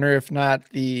front runner, if not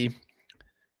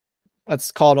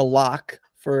let's call it a lock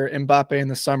for Mbappe in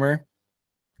the summer,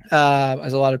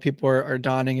 as a lot of people are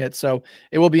donning it. So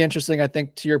it will be interesting. I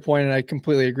think, to your point, and I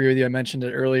completely agree with you. I mentioned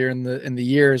it earlier in the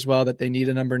year as well, that they need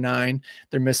a number 9.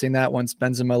 They're missing that once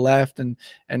Benzema left, and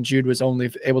Jude was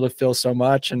only able to fill so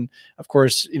much. And of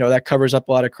course, that covers up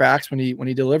a lot of cracks when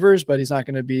he delivers, but he's not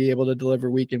going to be able to deliver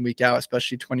week in, week out,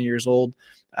 especially 20 years old,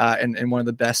 and one of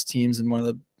the best teams in one of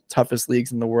the toughest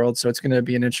leagues in the world. So it's going to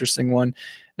be an interesting one.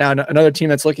 Now, another team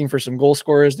that's looking for some goal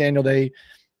scorers, Daniel,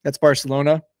 that's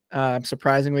Barcelona.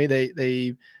 Surprisingly,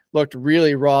 they looked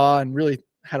really raw and really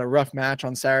had a rough match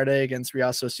on Saturday against Real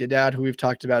Sociedad, who we've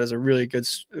talked about as a really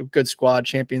good squad,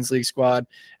 Champions League squad.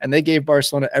 And they gave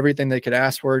Barcelona everything they could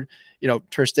ask for.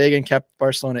 Ter Stegen kept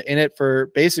Barcelona in it for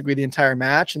basically the entire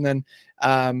match. And then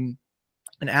an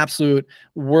absolute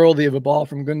worldie of a ball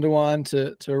from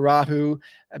Gundogan to Rahu,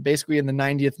 basically in the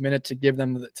 90th minute to give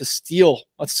them to steal.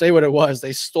 Let's say what it was.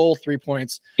 They stole 3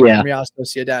 points from Real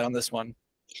Sociedad on this one.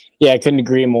 Yeah, I couldn't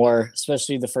agree more,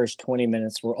 especially the first 20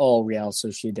 minutes were all Real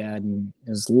Sociedad, and it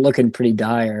was looking pretty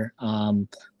dire.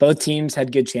 Both teams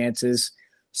had good chances.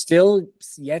 Still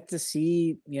yet to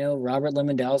see, Robert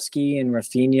Lewandowski and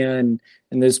Rafinha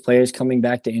and those players coming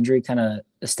back to injury kind of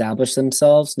establish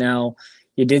themselves. Now,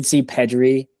 you did see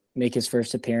Pedri make his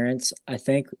first appearance. I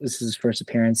think this is his first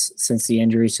appearance since the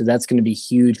injury, so that's going to be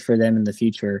huge for them in the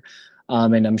future.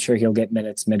 And I'm sure he'll get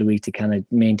minutes midweek to kind of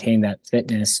maintain that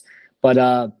fitness. But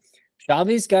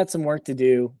Xavi's got some work to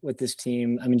do with this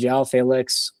team. João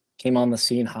Felix came on the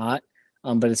scene hot,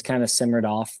 but it's kind of simmered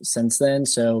off since then.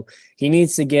 So he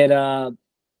needs to get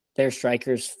their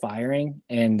strikers firing,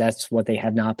 and that's what they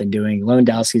have not been doing.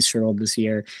 Lewandowski's struggled this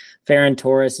year. Ferran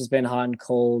Torres has been hot and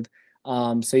cold.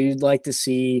 So you'd like to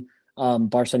see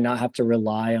Barca not have to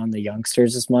rely on the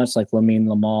youngsters as much, like Lamine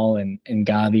Yamal and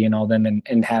Gavi and all them,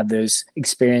 and have those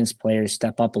experienced players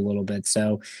step up a little bit.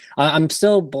 So I'm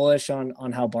still bullish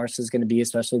on how Barca is going to be,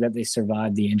 especially that they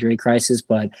survived the injury crisis.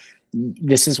 But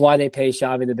this is why they pay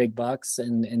Xavi the big bucks,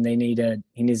 and he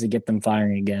needs to get them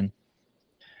firing again.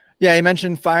 Yeah, you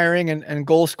mentioned firing and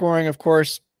goal scoring. Of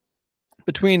course,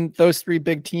 between those three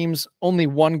big teams, only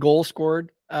one goal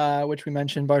scored, which we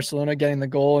mentioned, Barcelona getting the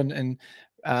goal and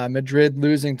Madrid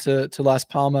losing to Las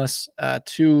Palmas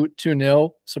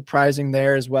 2-0, surprising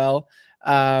there as well.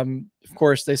 Of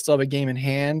course, they still have a game in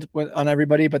hand on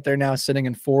everybody, but they're now sitting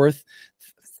in 6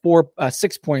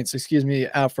 points,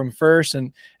 out from first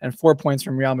and 4 points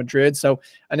from Real Madrid. So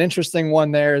an interesting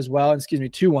one there as well.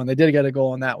 2-1. They did get a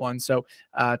goal on that one. So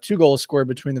 2 goals scored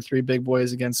between the three big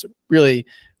boys against really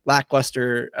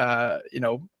lackluster,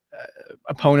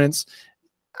 opponents.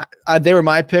 They were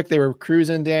my pick. They were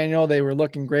cruising, Daniel. They were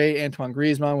looking great. Antoine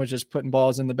Griezmann was just putting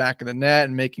balls in the back of the net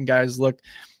and making guys look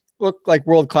like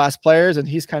world-class players, and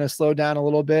he's kind of slowed down a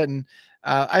little bit. And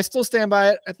I still stand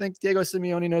by it. I think Diego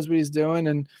Simeone knows what he's doing.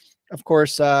 And, of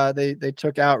course, they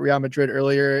took out Real Madrid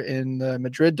earlier in the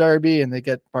Madrid derby, and they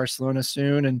get Barcelona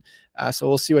soon. And So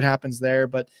we'll see what happens there.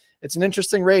 But it's an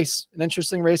interesting race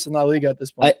in La Liga at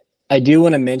this point. I do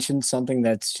want to mention something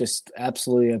that's just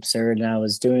absolutely absurd. And I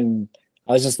was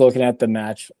just looking at the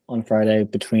match on Friday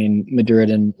between Madrid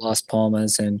and Las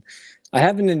Palmas, and I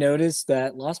happened to notice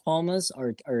that Las Palmas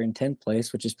are in 10th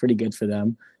place, which is pretty good for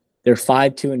them. They're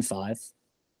 5-2-5,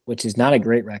 which is not a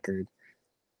great record,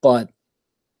 but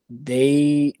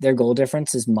their goal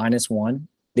difference is -1.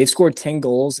 They've scored 10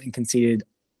 goals and conceded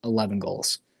 11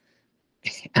 goals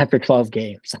after 12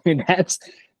 games. I mean,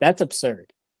 that's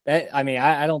absurd. I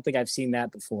don't think I've seen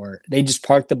that before. They just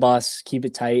park the bus, keep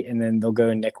it tight, and then they'll go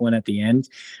and nick one at the end.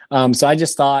 So I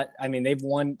just thought, I mean, they've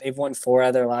won 4 out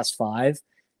of their last 5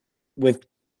 with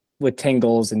 10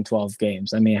 goals in 12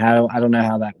 games. I mean, I don't know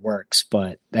how that works,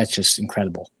 but that's just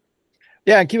incredible.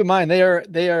 Yeah, and keep in mind they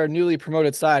are a newly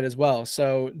promoted side as well,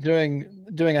 so doing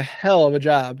a hell of a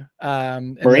job.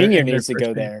 Mourinho needs to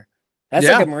go there. That's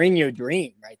like a Mourinho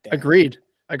dream right there.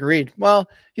 Agreed. Well,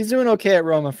 he's doing okay at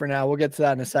Roma for now. We'll get to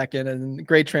that in a second. And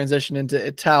great transition into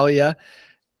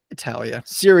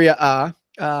Serie A,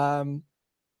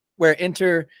 where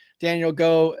Inter, Daniel,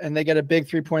 go and they get a big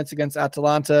 3 points against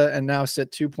Atalanta and now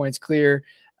sit 2 points clear.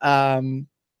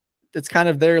 It's kind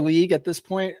of their league at this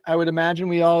point, I would imagine.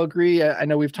 We all agree. I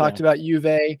know we've talked about Juve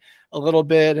a little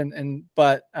bit,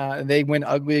 but they win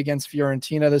ugly against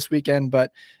Fiorentina this weekend.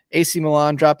 But AC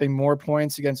Milan dropping more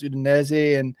points against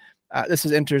Udinese, and this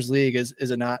is Inter's league, is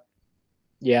it not?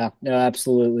 Yeah, no,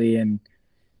 absolutely. And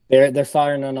they're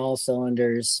firing on all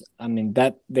cylinders. I mean,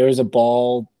 that there was a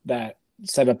ball that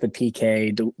set up the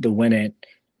PK to win it.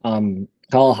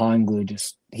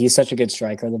 Kalahanglu he's such a good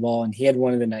striker of the ball, and he had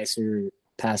one of the nicer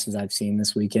passes I've seen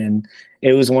this weekend.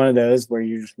 It was one of those where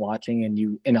you're just watching and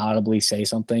you inaudibly say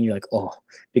something. You're like, oh,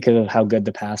 because of how good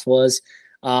the pass was.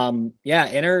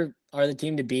 Inter are the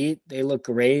team to beat. They look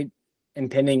great.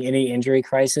 Impending any injury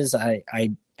crisis,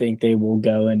 I think they will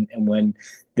go and win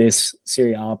this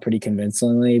Serie A pretty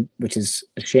convincingly, which is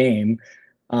a shame.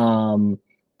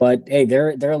 But hey,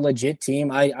 they're a legit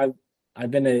team. I've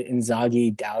been an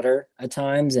Inzaghi doubter at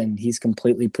times, and he's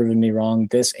completely proven me wrong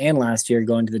this and last year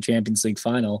going to the Champions League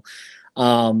final.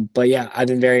 But yeah, I've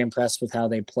been very impressed with how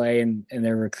they play, and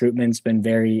their recruitment's been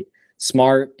very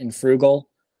smart and frugal,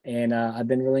 and I've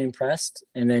been really impressed.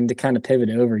 And then to kind of pivot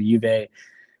over, Juve,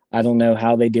 I don't know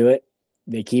how they do it.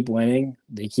 They keep winning.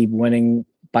 They keep winning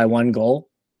by 1 goal,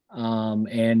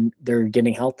 and they're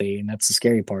getting healthy, and that's the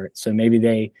scary part. So maybe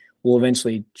they will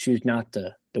eventually choose not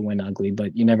to win ugly,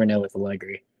 but you never know with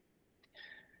Allegri.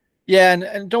 Yeah,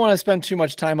 and don't want to spend too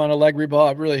much time on Allegri ball.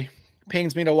 It really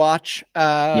pains me to watch.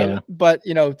 But,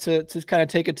 to kind of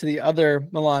take it to the other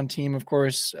Milan team, of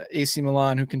course, AC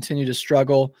Milan, who continue to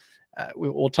struggle.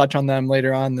 We'll touch on them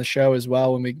later on in the show as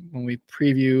well when we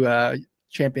preview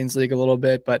Champions League a little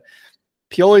bit. But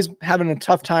Pioli's having a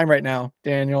tough time right now,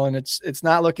 Daniel, and it's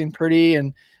not looking pretty,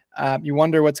 and you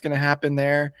wonder what's going to happen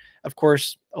there. Of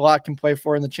course, a lot can play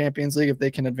for in the Champions League if they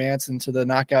can advance into the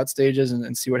knockout stages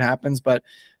and see what happens. But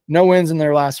no wins in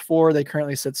their last 4. They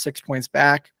currently sit 6 points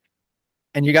back.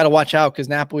 And you got to watch out because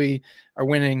Napoli are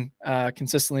winning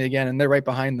consistently again, and they're right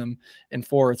behind them in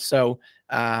 4th. So,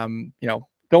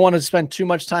 don't want to spend too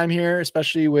much time here,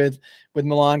 especially with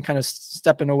Milan kind of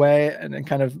stepping away and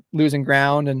kind of losing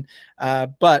ground. And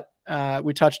but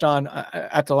we touched on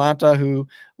Atalanta, who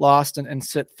lost and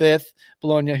sit 5th,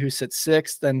 Bologna, who sits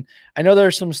 6th. And I know there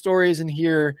are some stories in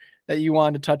here that you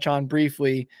wanted to touch on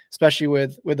briefly, especially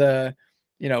with a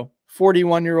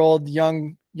 41-year-old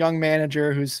young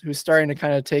manager who's starting to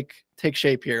kind of take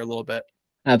shape here a little bit.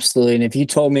 Absolutely. And if you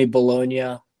told me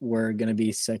Bologna were going to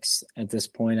be 6th at this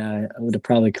point, I would have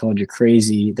probably called you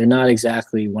crazy. They're not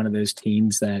exactly one of those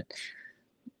teams that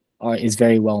is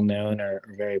very well known or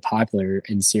very popular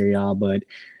in Serie A, but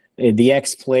the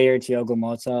ex-player Thiago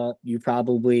Motta, you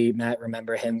probably, Matt,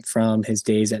 remember him from his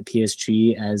days at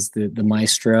PSG as the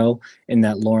maestro in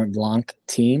that Laurent Blanc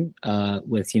team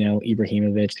with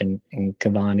Ibrahimovic and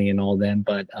Cavani and all them.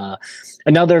 But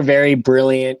another very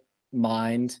brilliant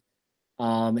mind,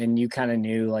 and you kind of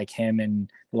knew like him and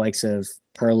the likes of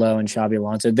Pirlo and Xabi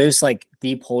Alonso. Those like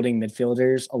deep holding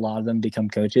midfielders, a lot of them become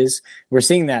coaches. We're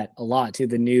seeing that a lot too.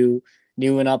 The new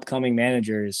and upcoming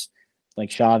managers like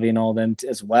Xavi and all them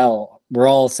as well. We're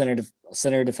all center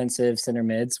defensive, center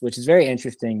mids, which is very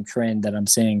interesting trend that I'm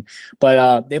seeing.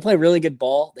 But they play really good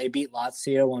ball. They beat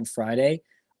Lazio on Friday,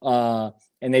 and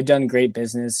they've done great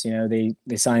business. They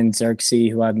signed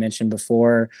Xerxes, who I've mentioned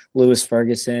before, Lewis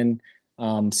Ferguson,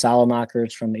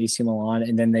 Salamakers from AC Milan,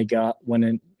 and then they went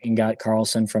in and got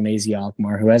Carlson from AZ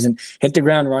Alkmaar, who hasn't hit the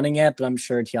ground running yet, but I'm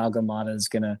sure Thiago Motta is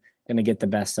gonna get the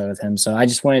best out of him. So I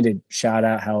just wanted to shout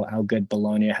out how good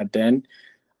Bologna have been.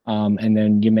 And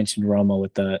then you mentioned Roma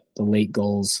with the late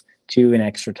goals, 2 in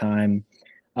extra time.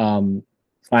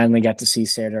 Finally got to see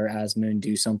Serdar Azmoun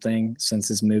do something since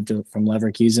his move from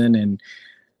Leverkusen. And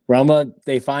Roma,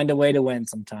 they find a way to win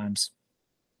sometimes.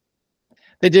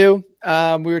 They do.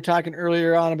 We were talking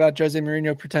earlier on about Jose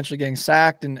Mourinho potentially getting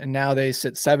sacked, and now they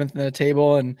sit 7th in the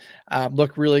table and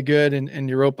look really good in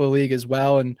Europa League as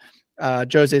well. And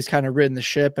Jose's kind of ridden the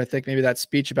ship. I think maybe that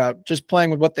speech about just playing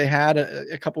with what they had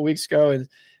a couple weeks ago and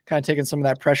kind of taking some of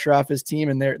that pressure off his team,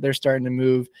 and they're starting to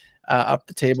move up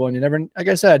the table. And you never, like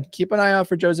I said, keep an eye out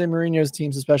for Jose Mourinho's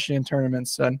teams, especially in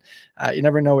tournaments. And you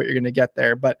never know what you're going to get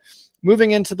there. But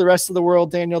moving into the rest of the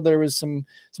world, Daniel, there was some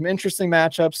interesting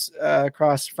matchups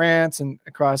across France and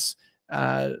across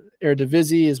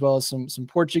Eredivisie, as well as some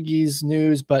Portuguese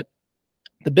news. But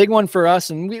the big one for us,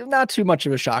 and not too much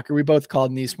of a shocker, we both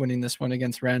called Nice winning this one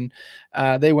against Rennes.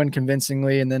 They win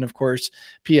convincingly. And then, of course,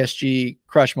 PSG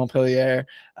crush Montpellier.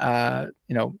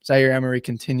 Zaire Emery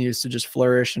continues to just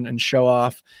flourish and show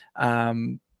off.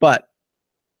 But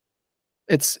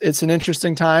it's an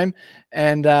interesting time.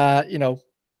 And,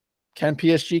 can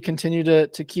PSG continue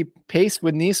to keep pace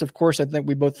with Nice? Of course, I think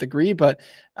we both agree. But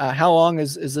how long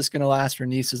is this going to last for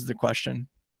Nice is the question.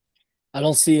 I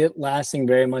don't see it lasting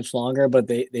very much longer, but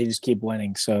they just keep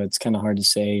winning. So it's kind of hard to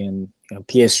say. And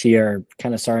PSG are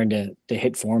kind of starting to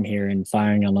hit form here and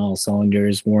firing on all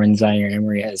cylinders. Warren Zaire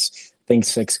Emery has, I think,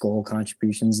 6 goal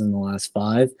contributions in the last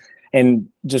 5. And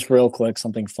just real quick,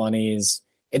 something funny is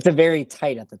it's a very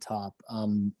tight at the top.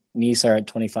 Nice are at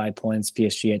 25 points,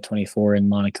 PSG at 24, and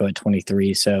Monaco at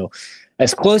 23. So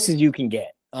as close as you can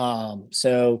get.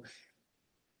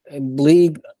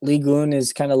 Ligue 1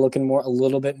 is kind of looking a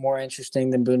little bit more interesting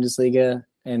than Bundesliga,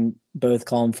 and both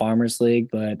call them Farmers League,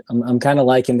 but I'm kind of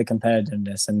liking the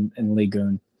competitiveness in Ligue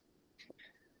 1.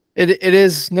 It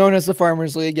is known as the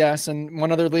Farmers League, yes, and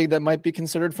one other league that might be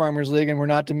considered Farmers League, and we're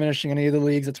not diminishing any of the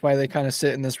leagues. That's why they kind of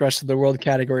sit in this rest of the world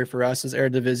category for us is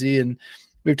Eredivisie, and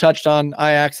we've touched on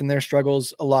Ajax and their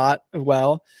struggles a lot as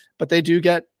well, but they do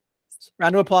get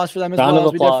round of applause for them as well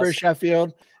as we did for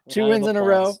Sheffield. 2 wins in a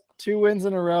row. 2 wins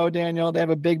in a row, Daniel. They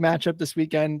have a big matchup this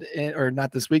weekend, or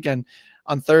not this weekend,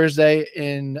 on Thursday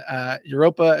in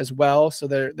Europa as well. So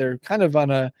they're kind of on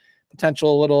a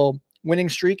potential little winning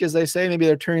streak, as they say. Maybe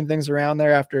they're turning things around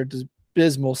there after a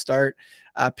dismal start.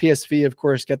 PSV, of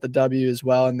course, get the W as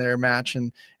well in their match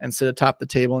and sit atop the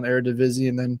table in Eredivisie.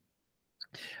 And then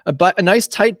a nice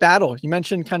tight battle. You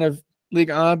mentioned kind of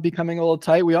Ligue 1 becoming a little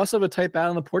tight. We also have a tight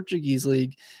battle in the Portuguese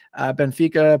league.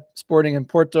 Benfica, Sporting, and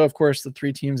Porto, of course, the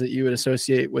 3 teams that you would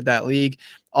associate with that league,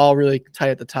 all really tight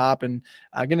at the top, and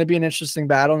going to be an interesting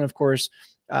battle. And of course,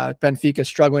 Benfica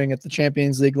struggling at the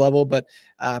Champions League level, but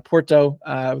Porto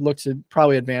look to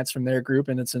probably advance from their group,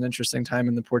 and it's an interesting time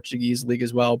in the Portuguese league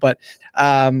as well. But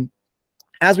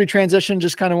as we transition,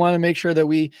 just kind of want to make sure that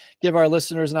we give our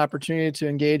listeners an opportunity to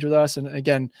engage with us. And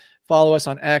again, follow us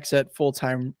on X at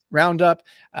Fulltime Roundup.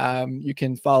 You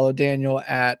can follow Daniel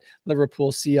at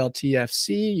Liverpool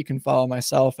CLTFC. You can follow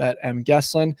myself at M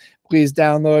Gesslin. Please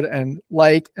download and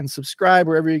like and subscribe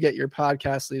wherever you get your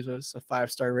podcast. Leave us a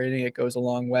 5-star rating. It goes a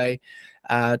long way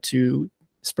to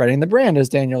spreading the brand, as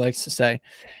Daniel likes to say.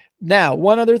 Now,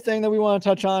 one other thing that we want to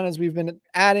touch on is we've been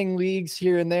adding leagues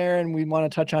here and there, and we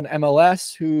want to touch on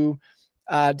MLS, who,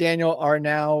 Daniel, are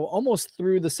now almost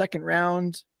through the second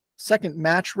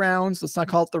match rounds. Let's not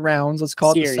call it the rounds. Let's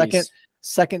call it the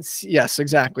second. Yes,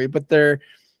 exactly. But they're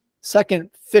second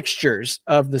fixtures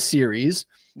of the series.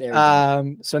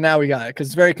 So now we got it because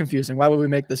it's very confusing. Why would we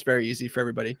make this very easy for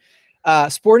everybody?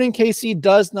 Sporting KC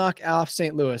does knock off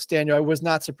St. Louis. Daniel, I was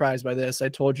not surprised by this. I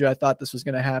told you I thought this was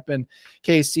going to happen.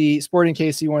 Sporting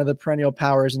KC, one of the perennial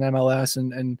powers in MLS,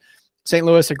 and St.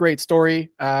 Louis, a great story.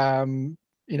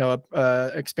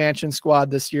 Expansion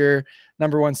squad this year,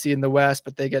 number 1 seed in the West,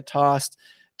 but they get tossed.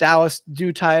 Dallas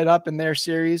do tie it up in their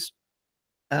series.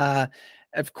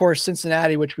 Of course,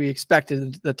 Cincinnati, which we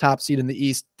expected the top seed in the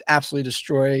East, absolutely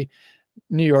destroy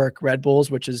New York Red Bulls,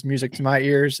 which is music to my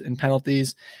ears in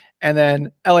penalties. And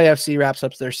then LAFC wraps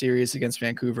up their series against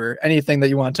Vancouver. Anything that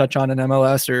you want to touch on in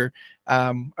MLS or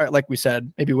like we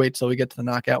said, maybe wait till we get to the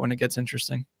knockout when it gets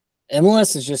interesting.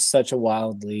 MLS is just such a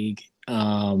wild league.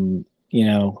 LAFC,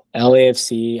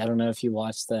 I don't know if you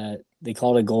watched that. They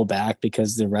called a goal back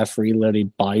because the referee literally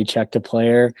body checked a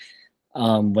player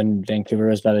when Vancouver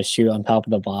was about to shoot on top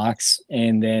of the box.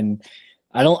 And then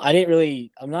I'm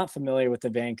not familiar with the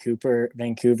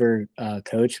Vancouver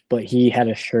coach, but he had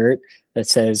a shirt that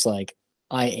says like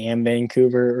I am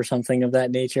Vancouver or something of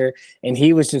that nature. And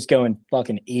he was just going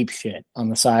fucking ape shit on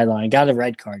the sideline. Got a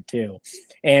red card too.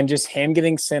 And just him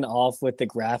getting sent off with the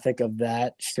graphic of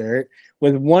that shirt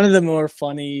was one of the more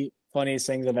funniest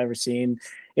things I've ever seen.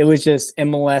 It was just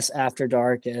MLS after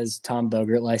dark, as Tom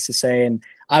Bogert likes to say. And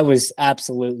I was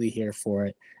absolutely here for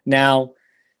it. Now,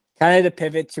 kind of to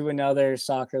pivot to another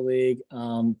soccer league,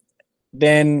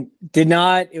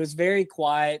 it was very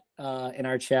quiet in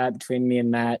our chat between me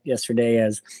and Matt yesterday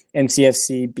as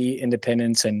NCFC beat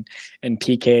Independence and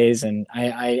PKs. And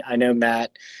I know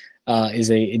Matt is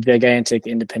a gigantic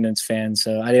Independence fan,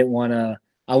 so I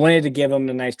wanted to give him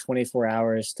a nice 24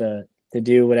 hours to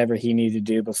do whatever he needed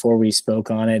to do before we spoke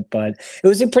on it. But it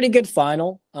was a pretty good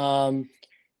final.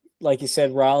 Like you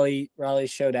said, Raleigh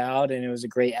showed out, and it was a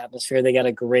great atmosphere. They got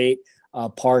a great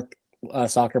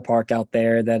soccer park out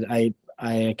there that I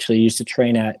actually used to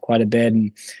train at quite a bit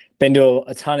and been to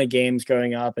a ton of games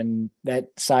growing up. And that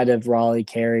side of Raleigh,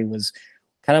 Cary, was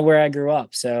kind of where I grew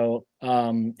up. So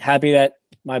happy that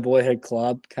my boyhood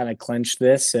club kind of clinched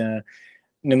this, no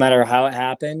matter how it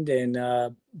happened.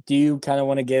 And do you kind of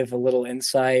want to give a little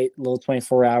insight, a little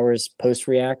 24 hours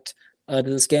post-react to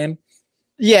this game?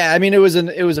 Yeah, I mean, it was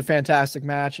a fantastic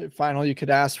match. Final you could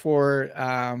ask for.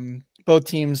 Both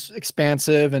teams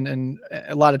expansive and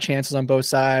a lot of chances on both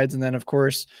sides. And then, of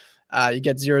course, you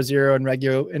get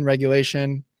 0-0 in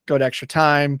regulation, go to extra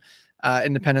time.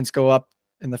 Independence go up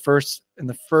in the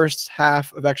first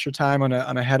half of extra time on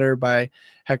a header by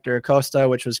Hector Acosta,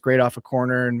 which was great off a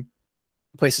corner, and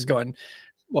places going.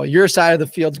 Well, your side of the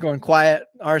field's going quiet.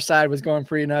 Our side was going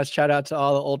pretty nuts. Shout out to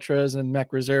all the ultras and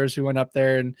mech reserves who went up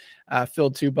there and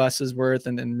filled 2 buses worth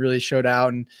and really showed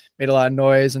out and made a lot of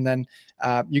noise. And then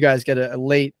you guys get a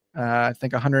late, I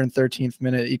think 113th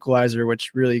minute equalizer,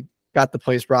 which really got the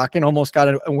place rocking. Almost got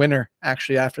a winner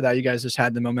actually after that. You guys just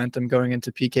had the momentum going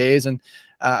into PKs, and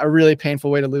a really painful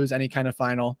way to lose any kind of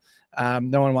final.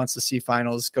 No one wants to see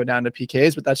finals go down to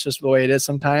PKs, but that's just the way it is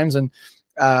sometimes. And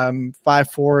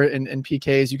 5-4 in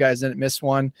PKs. You guys didn't miss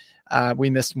one. We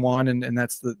missed one, and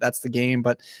that's the game.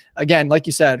 But again, like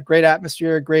you said, great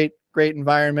atmosphere, great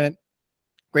we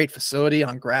great facility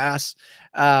on grass,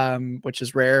 which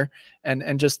is rare,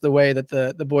 and just the way that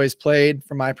the boys played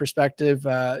from my perspective,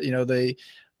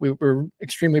 we were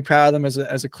extremely proud of them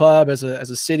as a club, as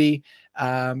a city.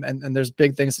 And there's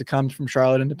big things to come from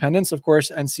Charlotte Independence. Of course,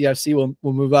 NCFC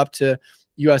will move up to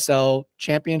USL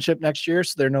Championship next year,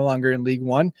 so they're no longer in League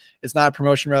One. It's not a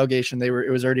promotion relegation. It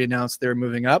was already announced they were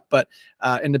moving up, but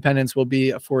Independence will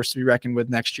be a force to be reckoned with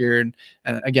next year. And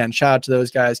again, shout out to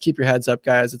those guys. Keep your heads up,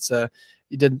 guys. It's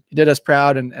you did us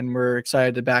proud, and we're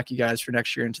excited to back you guys for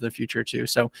next year into the future too.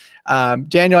 So,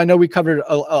 Daniel, I know we covered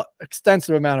a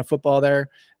extensive amount of football there.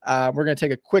 We're going to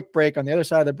take a quick break. On the other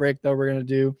side of the break, though, we're going to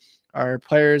do our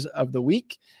players of the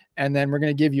week. And then we're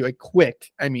going to give you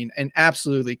an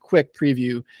absolutely quick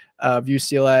preview of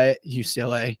UCL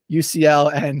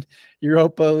and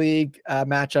Europa League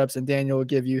matchups. And Daniel will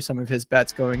give you some of his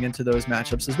bets going into those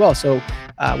matchups as well. So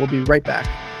we'll be right back.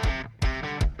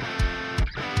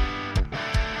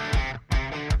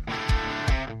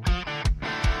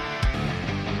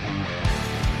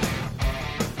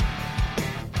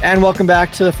 And welcome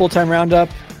back to the Full-Time Roundup.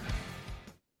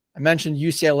 I mentioned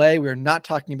UCLA. We are not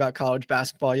talking about college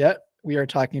basketball yet. We are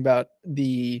talking about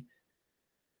the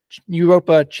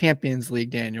Europa Champions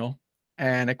League, Daniel.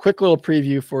 And a quick little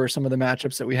preview for some of the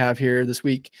matchups that we have here this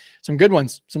week. Some good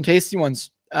ones, some tasty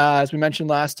ones. As we mentioned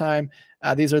last time,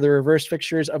 these are the reverse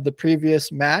fixtures of the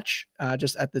previous match,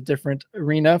 just at the different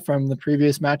arena from the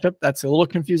previous matchup. That's a little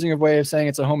confusing of way of saying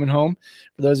it's a home and home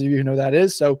for those of you who know that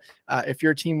is. So if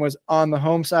your team was on the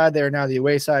home side, they are now the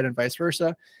away side and vice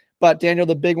versa. But Daniel,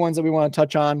 the big ones that we want to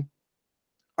touch on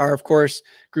are, of course,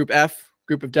 Group F.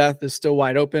 Group of Death is still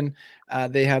wide open.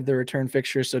 They have the return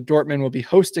fixture. So Dortmund will be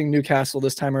hosting Newcastle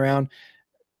this time around.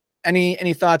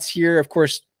 Any thoughts here? Of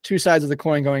course, 2 sides of the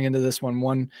coin going into this one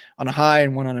on a high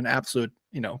and one on an absolute,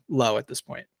 low at this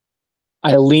point.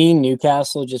 I lean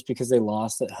Newcastle just because they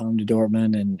lost at home to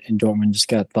Dortmund and Dortmund just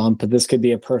got bumped. But this could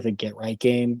be a perfect get-right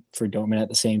game for Dortmund at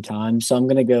the same time. So I'm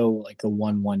going to go like a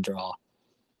 1-1 draw.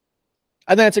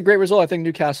 I think it's a great result. I think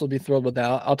Newcastle will be thrilled with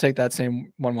that. I'll take that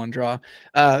same 1-1 draw.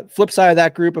 Flip side of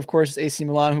that group, of course, is AC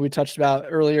Milan, who we touched about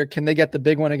earlier. Can they get the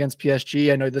big one against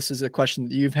PSG? I know this is a question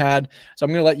that you've had, so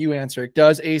I'm going to let you answer it.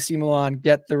 Does AC Milan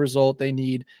get the result they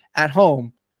need at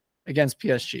home against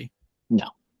PSG? No,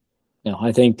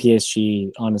 I think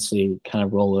PSG honestly kind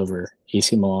of roll over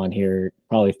AC Milan here.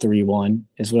 Probably 3-1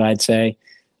 is what I'd say.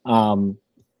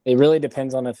 It really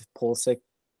depends on if Pulisic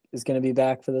is going to be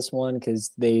back for this one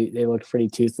because they look pretty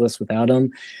toothless without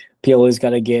him. Pioli's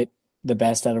got to get the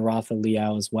best out of Rafa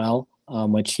Leao as well,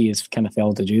 which he has kind of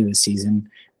failed to do this season.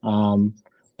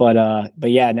 But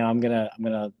yeah, no, I'm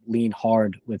gonna lean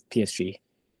hard with PSG.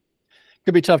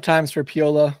 Could be tough times for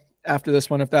Piola after this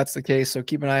one if that's the case. So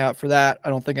keep an eye out for that. I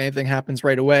don't think anything happens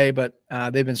right away, but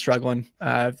they've been struggling.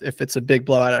 If it's a big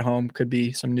blowout at home, could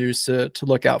be some news to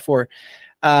look out for.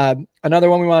 Another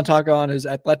one we want to talk on is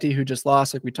Atleti, who just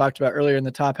lost, like we talked about earlier in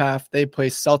the top half. They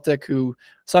placed Celtic, who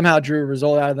somehow drew a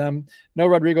result out of them. No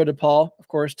Rodrigo de Paul, of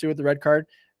course, too, with the red card.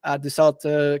 Does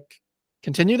Celtic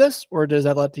continue this, or does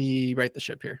Atleti right the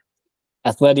ship here?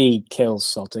 Atleti kills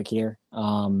Celtic here.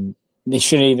 They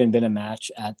shouldn't even been a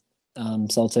match at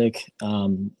Celtic.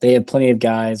 They have plenty of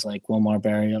guys like Wilmar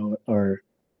Barrio, or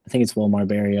I think it's Wilmar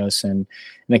Barrios, and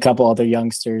a couple other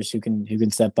youngsters who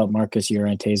can step up. Marcus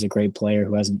Llorente is a great player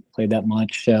who hasn't played that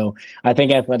much. So I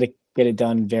think Athletic get it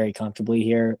done very comfortably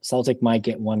here. Celtic might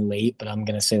get one late, but I'm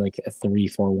going to say like a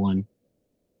 3-4-1.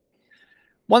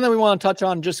 One that we want to touch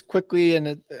on just quickly,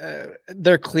 and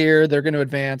they're clear. They're going to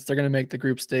advance. They're going to make the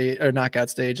group stage or knockout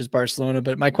stage as Barcelona.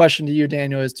 But my question to you,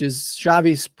 Daniel, is does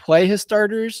Xavi play his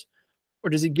starters, or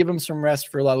does he give them some rest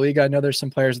for La Liga? I know there's some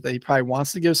players that he probably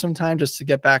wants to give some time just to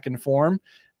get back in form,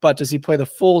 but does he play the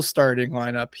full starting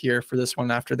lineup here for this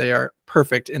one after they are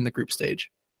perfect in the group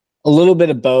stage? A little bit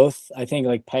of both. I think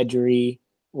like Pedri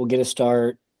will get a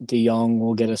start. De Jong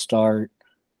will get a start.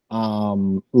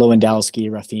 Lewandowski,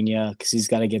 Rafinha, because he's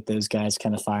got to get those guys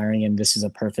kind of firing, and this is a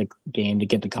perfect game to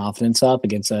get the confidence up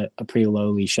against a pretty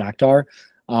lowly Shakhtar.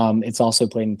 It's also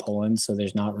played in Poland, so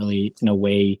there's not really no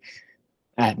way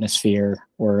atmosphere,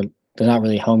 or there's not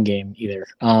really a home game either.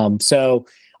 So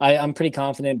I'm pretty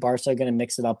confident Barca are going to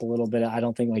mix it up a little bit. I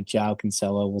don't think like João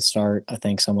Cancelo will start. I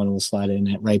think someone will slide in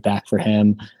it right back for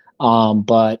him.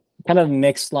 But kind of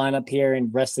mixed lineup here,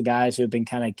 and rest of the guys who have been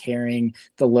kind of carrying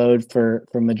the load for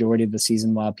majority of the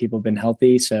season while people have been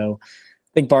healthy. So I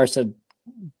think Barca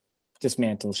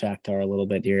dismantle Shakhtar a little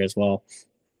bit here as well.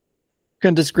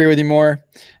 Couldn't disagree with you more.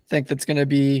 I think that's going to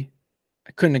be,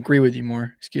 I couldn't agree with you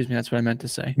more. Excuse me. That's what I meant to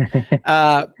say.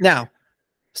 Now,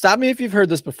 stop me if you've heard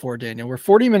this before, Daniel. We're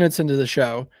 40 minutes into the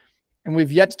show, and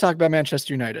we've yet to talk about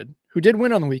Manchester United, who did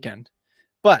win on the weekend,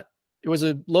 but it was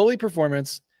a lowly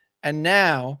performance. And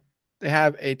now they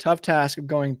have a tough task of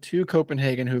going to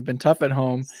Copenhagen, who've been tough at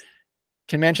home.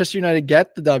 Can Manchester United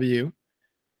get the W?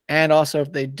 And also,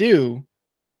 if they do,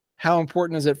 how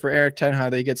important is it for Erik ten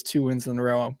Hag that he gets 2 wins in a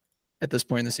row at this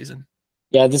point in the season?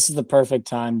 Yeah, this is the perfect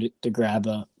time to grab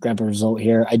a result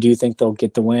here. I do think they'll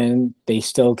get the win. They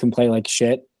still can play like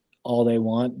shit all they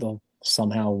want. They'll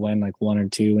somehow win like 1 or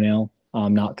 2-0,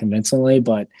 not convincingly.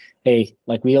 But hey,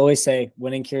 like we always say,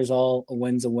 winning cures all. A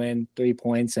win's a win, 3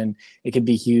 points, and it could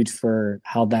be huge for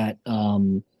how that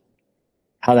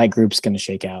group's going to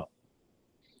shake out.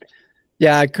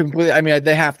 Yeah, I completely. I mean,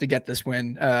 they have to get this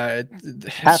win.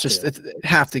 It's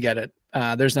have to get it.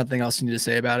 There's nothing else you need to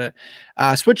say about it.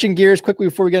 Switching gears quickly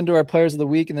before we get into our players of the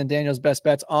week and then Daniel's best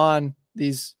bets on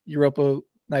these Europa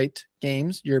night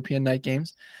games, European night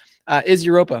games, is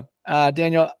Europa.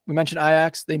 Daniel, we mentioned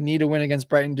Ajax. They need a win against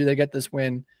Brighton. Do they get this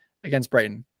win against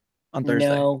Brighton on Thursday?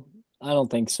 No, I don't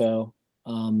think so.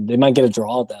 They might get a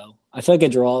draw though. I feel like a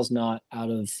draw is not out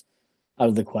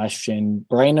of the question.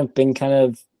 Brighton have been kind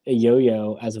of a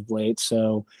yo-yo as of late,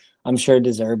 so I'm sure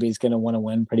De Zerbi is going to want to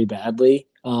win pretty badly.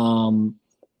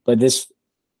 But this,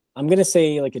 I'm going to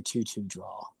say like a 2-2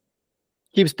 draw.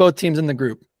 Keeps both teams in the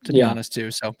group, to be honest, too.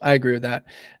 So I agree with that.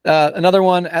 Another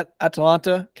one at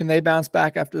Atalanta. Can they bounce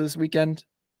back after this weekend?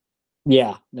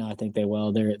 Yeah, no, I think they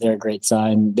will. They're a great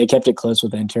side. They kept it close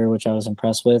with Inter, which I was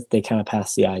impressed with. They kind of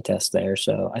passed the eye test there,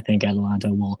 so I think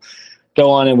Atalanta will go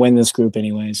on and win this group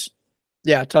anyways.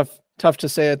 Yeah, tough to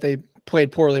say that they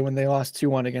played poorly when they lost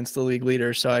 2-1 against the league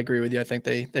leader. So I agree with you. I think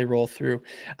they roll through.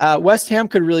 West Ham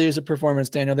could really use a performance,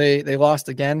 Daniel. They lost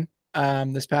again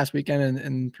this past weekend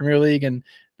in Premier League and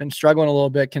been struggling a little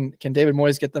bit. Can David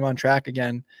Moyes get them on track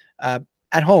again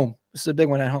at home? This is a big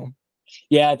one at home.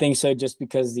 Yeah, I think so. Just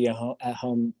because the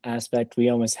at-home aspect, we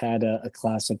almost had a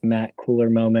classic Matt Cooler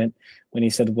moment when he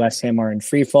said West Ham are in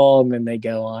free fall, and then they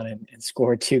go on and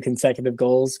score 2 consecutive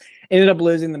goals. Ended up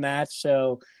losing the match,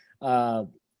 so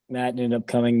Matt ended up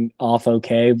coming off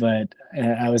okay, but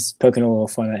I was poking a little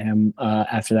fun at him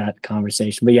after that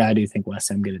conversation. But yeah, I do think West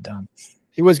Ham get it done.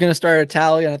 He was going to start a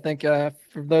tally, and I think for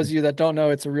those of you that don't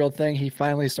know, it's a real thing. He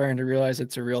finally starting to realize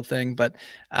it's a real thing. But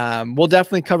we'll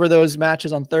definitely cover those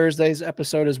matches on Thursday's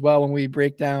episode as well when we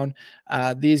break down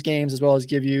these games, as well as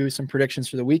give you some predictions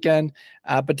for the weekend.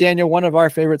 But Daniel, one of our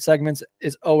favorite segments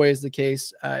is always the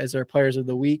case, is our players of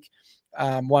the week.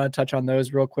 want to touch on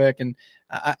those real quick. And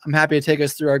I'm happy to take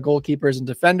us through our goalkeepers and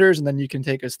defenders, and then you can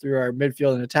take us through our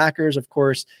midfield and attackers. Of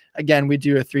course, again, we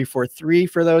do a 3-4-3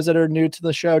 for those that are new to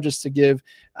the show, just to give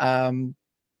a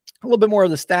little bit more of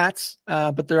the stats.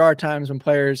 But there are times when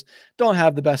players don't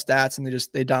have the best stats and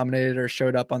they dominated or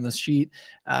showed up on the sheet,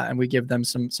 and we give them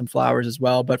some flowers as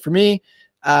well. But for me,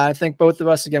 I think both of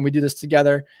us, again, we do this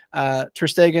together. Ter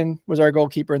Stegen was our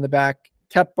goalkeeper in the back,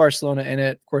 kept Barcelona in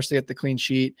it. Of course, they get the clean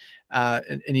sheet,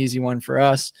 an easy one for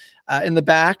us. In the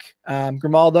back,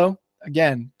 Grimaldo,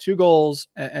 again, 2 goals,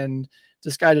 and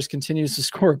this guy just continues to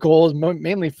score goals,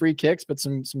 mainly free kicks, but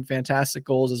some fantastic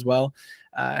goals as well.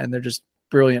 And they're just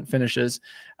brilliant finishes.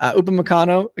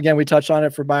 Upamecano, again, we touched on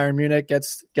it for Bayern Munich,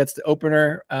 gets the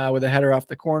opener with a header off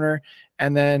the corner.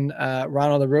 And then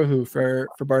Ronald Araujo for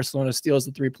Barcelona steals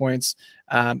the 3 points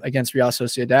against Real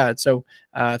Sociedad. So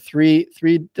three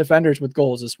defenders with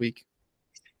goals this week.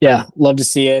 Yeah, love to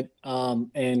see it.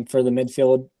 And for the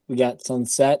midfield, we got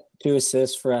Sunset, 2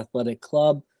 assists for Athletic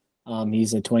Club.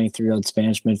 He's a 23-year-old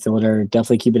Spanish midfielder.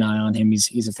 Definitely keep an eye on him.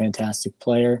 He's a fantastic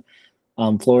player.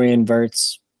 Florian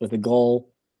Wirtz with a goal.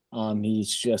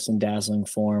 He's just in dazzling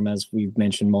form, as we've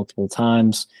mentioned multiple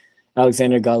times.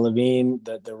 Alexander Golovin,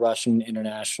 the Russian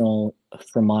international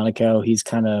from Monaco, he's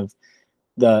kind of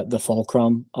the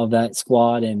fulcrum of that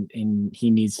squad, and he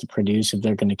needs to produce if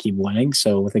they're going to keep winning.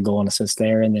 So with a goal and assist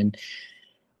there. And then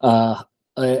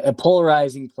a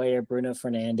polarizing player, Bruno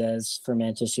Fernandes for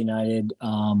Manchester United.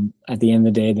 At the end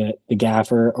of the day,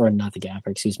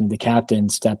 the captain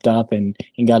stepped up and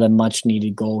got a much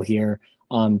needed goal here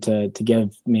to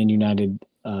give Man United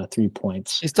 3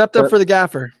 points. He stepped up for the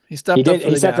gaffer. He stepped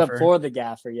up for the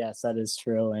gaffer. Yes, that is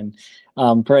true. And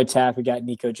for attack, we got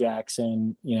Nico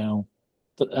Jackson,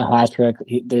 a hat trick.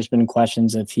 There's been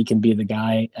questions if he can be the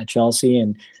guy at Chelsea,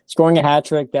 and scoring a hat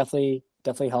trick definitely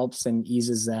helps and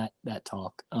eases that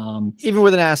talk. Even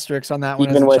with an asterisk on that one.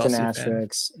 Even with an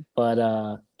asterisk. But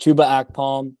Chuba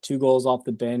Akpom, 2 goals off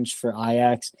the bench for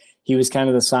Ajax. He was kind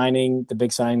of the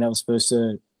big signing that was supposed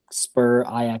to spur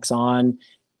Ajax on.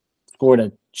 Scored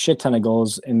a shit ton of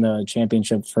goals in the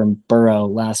championship from Borough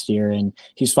last year, and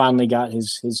he's finally got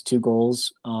his 2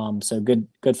 goals. So good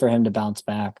for him to bounce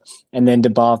back. And then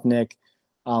Dubovnik,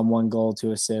 1 goal,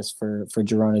 2 assists for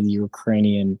Girona, the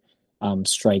Ukrainian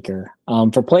striker.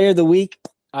 For player of the week,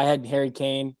 I had Harry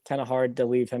Kane. Kind of hard to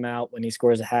leave him out when he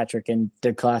scores a hat trick in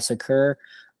the Klassiker.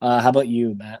 How about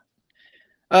you,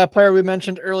 Matt? Player we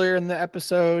mentioned earlier in the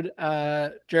episode,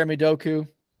 Jeremy Doku,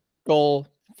 goal,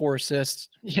 4 assists.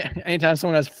 Yeah, anytime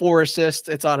someone has 4 assists,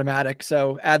 it's automatic.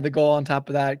 So add the goal on top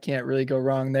of that. Can't really go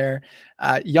wrong there.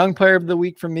 Young player of the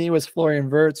week for me was Florian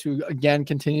Wirtz, who again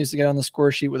continues to get on the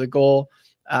score sheet with a goal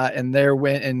and their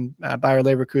win, and Bayer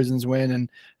Leverkusen's win. And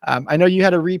I know you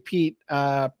had a repeat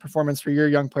performance for your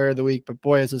young player of the week, but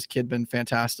boy, has this kid been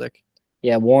fantastic.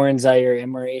 Yeah, Warren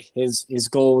Zaire-Emery, his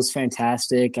goal was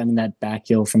fantastic. I mean, that back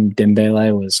heel from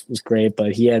Dembele was great,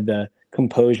 but he had the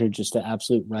composure just to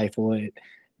absolute rifle it.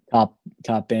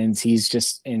 Top bins. He's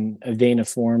just in a vein of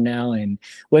form now, and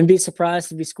wouldn't be surprised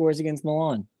if he scores against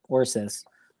Milan or assists.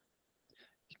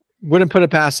 Wouldn't put it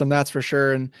past him, that's for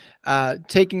sure. And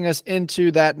taking us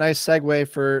into that nice segue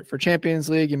for Champions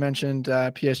League, you mentioned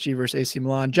PSG versus AC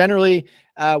Milan. Generally,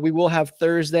 we will have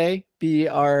Thursday be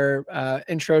our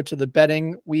intro to the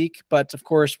betting week. But of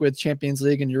course, with Champions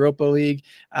League and Europa League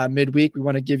midweek, we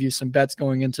want to give you some bets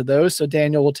going into those. So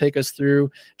Daniel will take us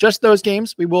through just those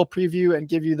games. We will preview and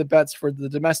give you the bets for the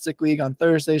domestic league on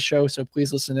Thursday's show. So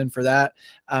please listen in for that.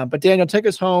 But Daniel, take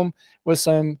us home with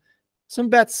some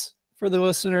bets for the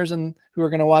listeners and who are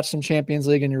going to watch some Champions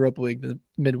League and Europa League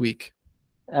midweek.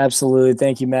 Absolutely.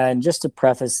 Thank you, Matt. And just to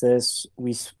preface this,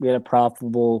 we had a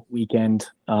profitable weekend,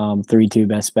 3-2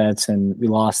 best bets, and we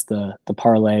lost the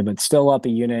parlay, but still up a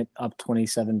unit, up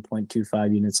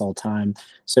 27.25 units all time.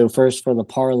 So first for the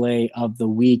parlay of the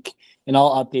week, and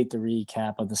I'll update the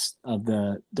recap of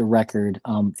the record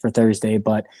for Thursday,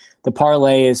 but the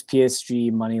parlay is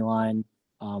PSG money line,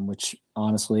 which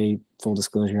honestly, full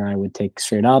disclosure, I would take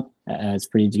straight up. It's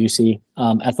pretty juicy.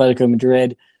 Atletico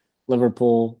Madrid,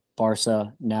 Liverpool,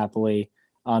 Barca, Napoli.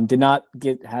 Did not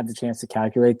have the chance to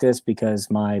calculate this because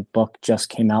my book just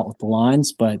came out with the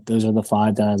lines, but those are the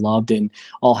 5 that I loved, and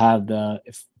I'll have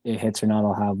if it hits or not,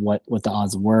 I'll have what the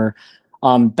odds were.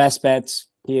 Best bets,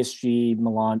 PSG,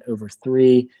 Milan over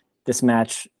 3. This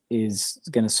match is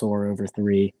going to soar over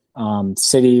 3.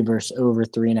 City versus over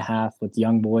 3.5 with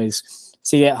young boys.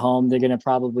 City at home, they're going to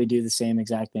probably do the same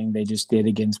exact thing they just did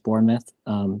against Bournemouth,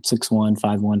 6-1, 5-1,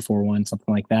 4-1,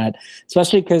 something like that,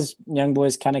 especially because young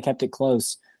boys kind of kept it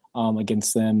close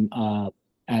against them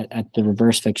at the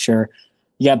reverse fixture.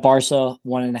 You got Barca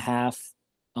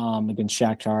 1.5 against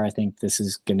Shakhtar. I think this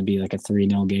is going to be like a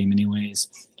 3-0 game anyways.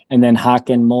 And then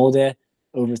Haken Molde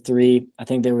over 3. I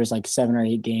think there was like 7 or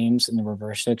 8 games in the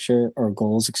reverse fixture, or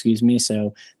goals, excuse me.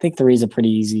 So I think 3 is a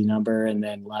pretty easy number. And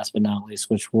then last but not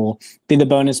least, which will be the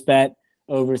bonus bet,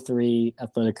 over 3,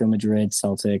 Atletico Madrid,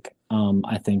 Celtic.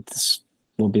 I think this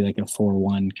will be like a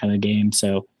 4-1 kind of game.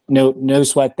 So no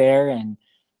sweat there. And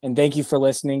thank you for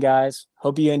listening, guys.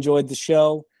 Hope you enjoyed the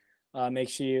show. Make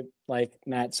sure you, like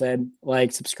Matt said,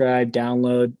 like, subscribe,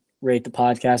 download, rate the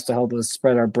podcast to help us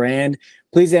spread our brand.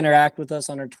 Please interact with us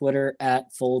on our Twitter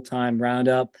at Fulltime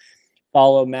Roundup.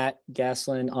 Follow Matt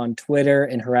Gaslin on Twitter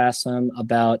and harass him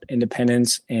about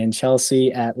Independence and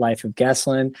Chelsea at Life of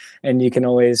Gaslin. And you can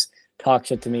always talk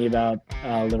shit to me about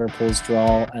Liverpool's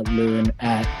draw at Lewin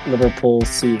at Liverpool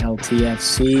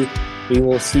CLTFC. We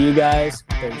will see you guys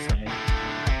Thursday.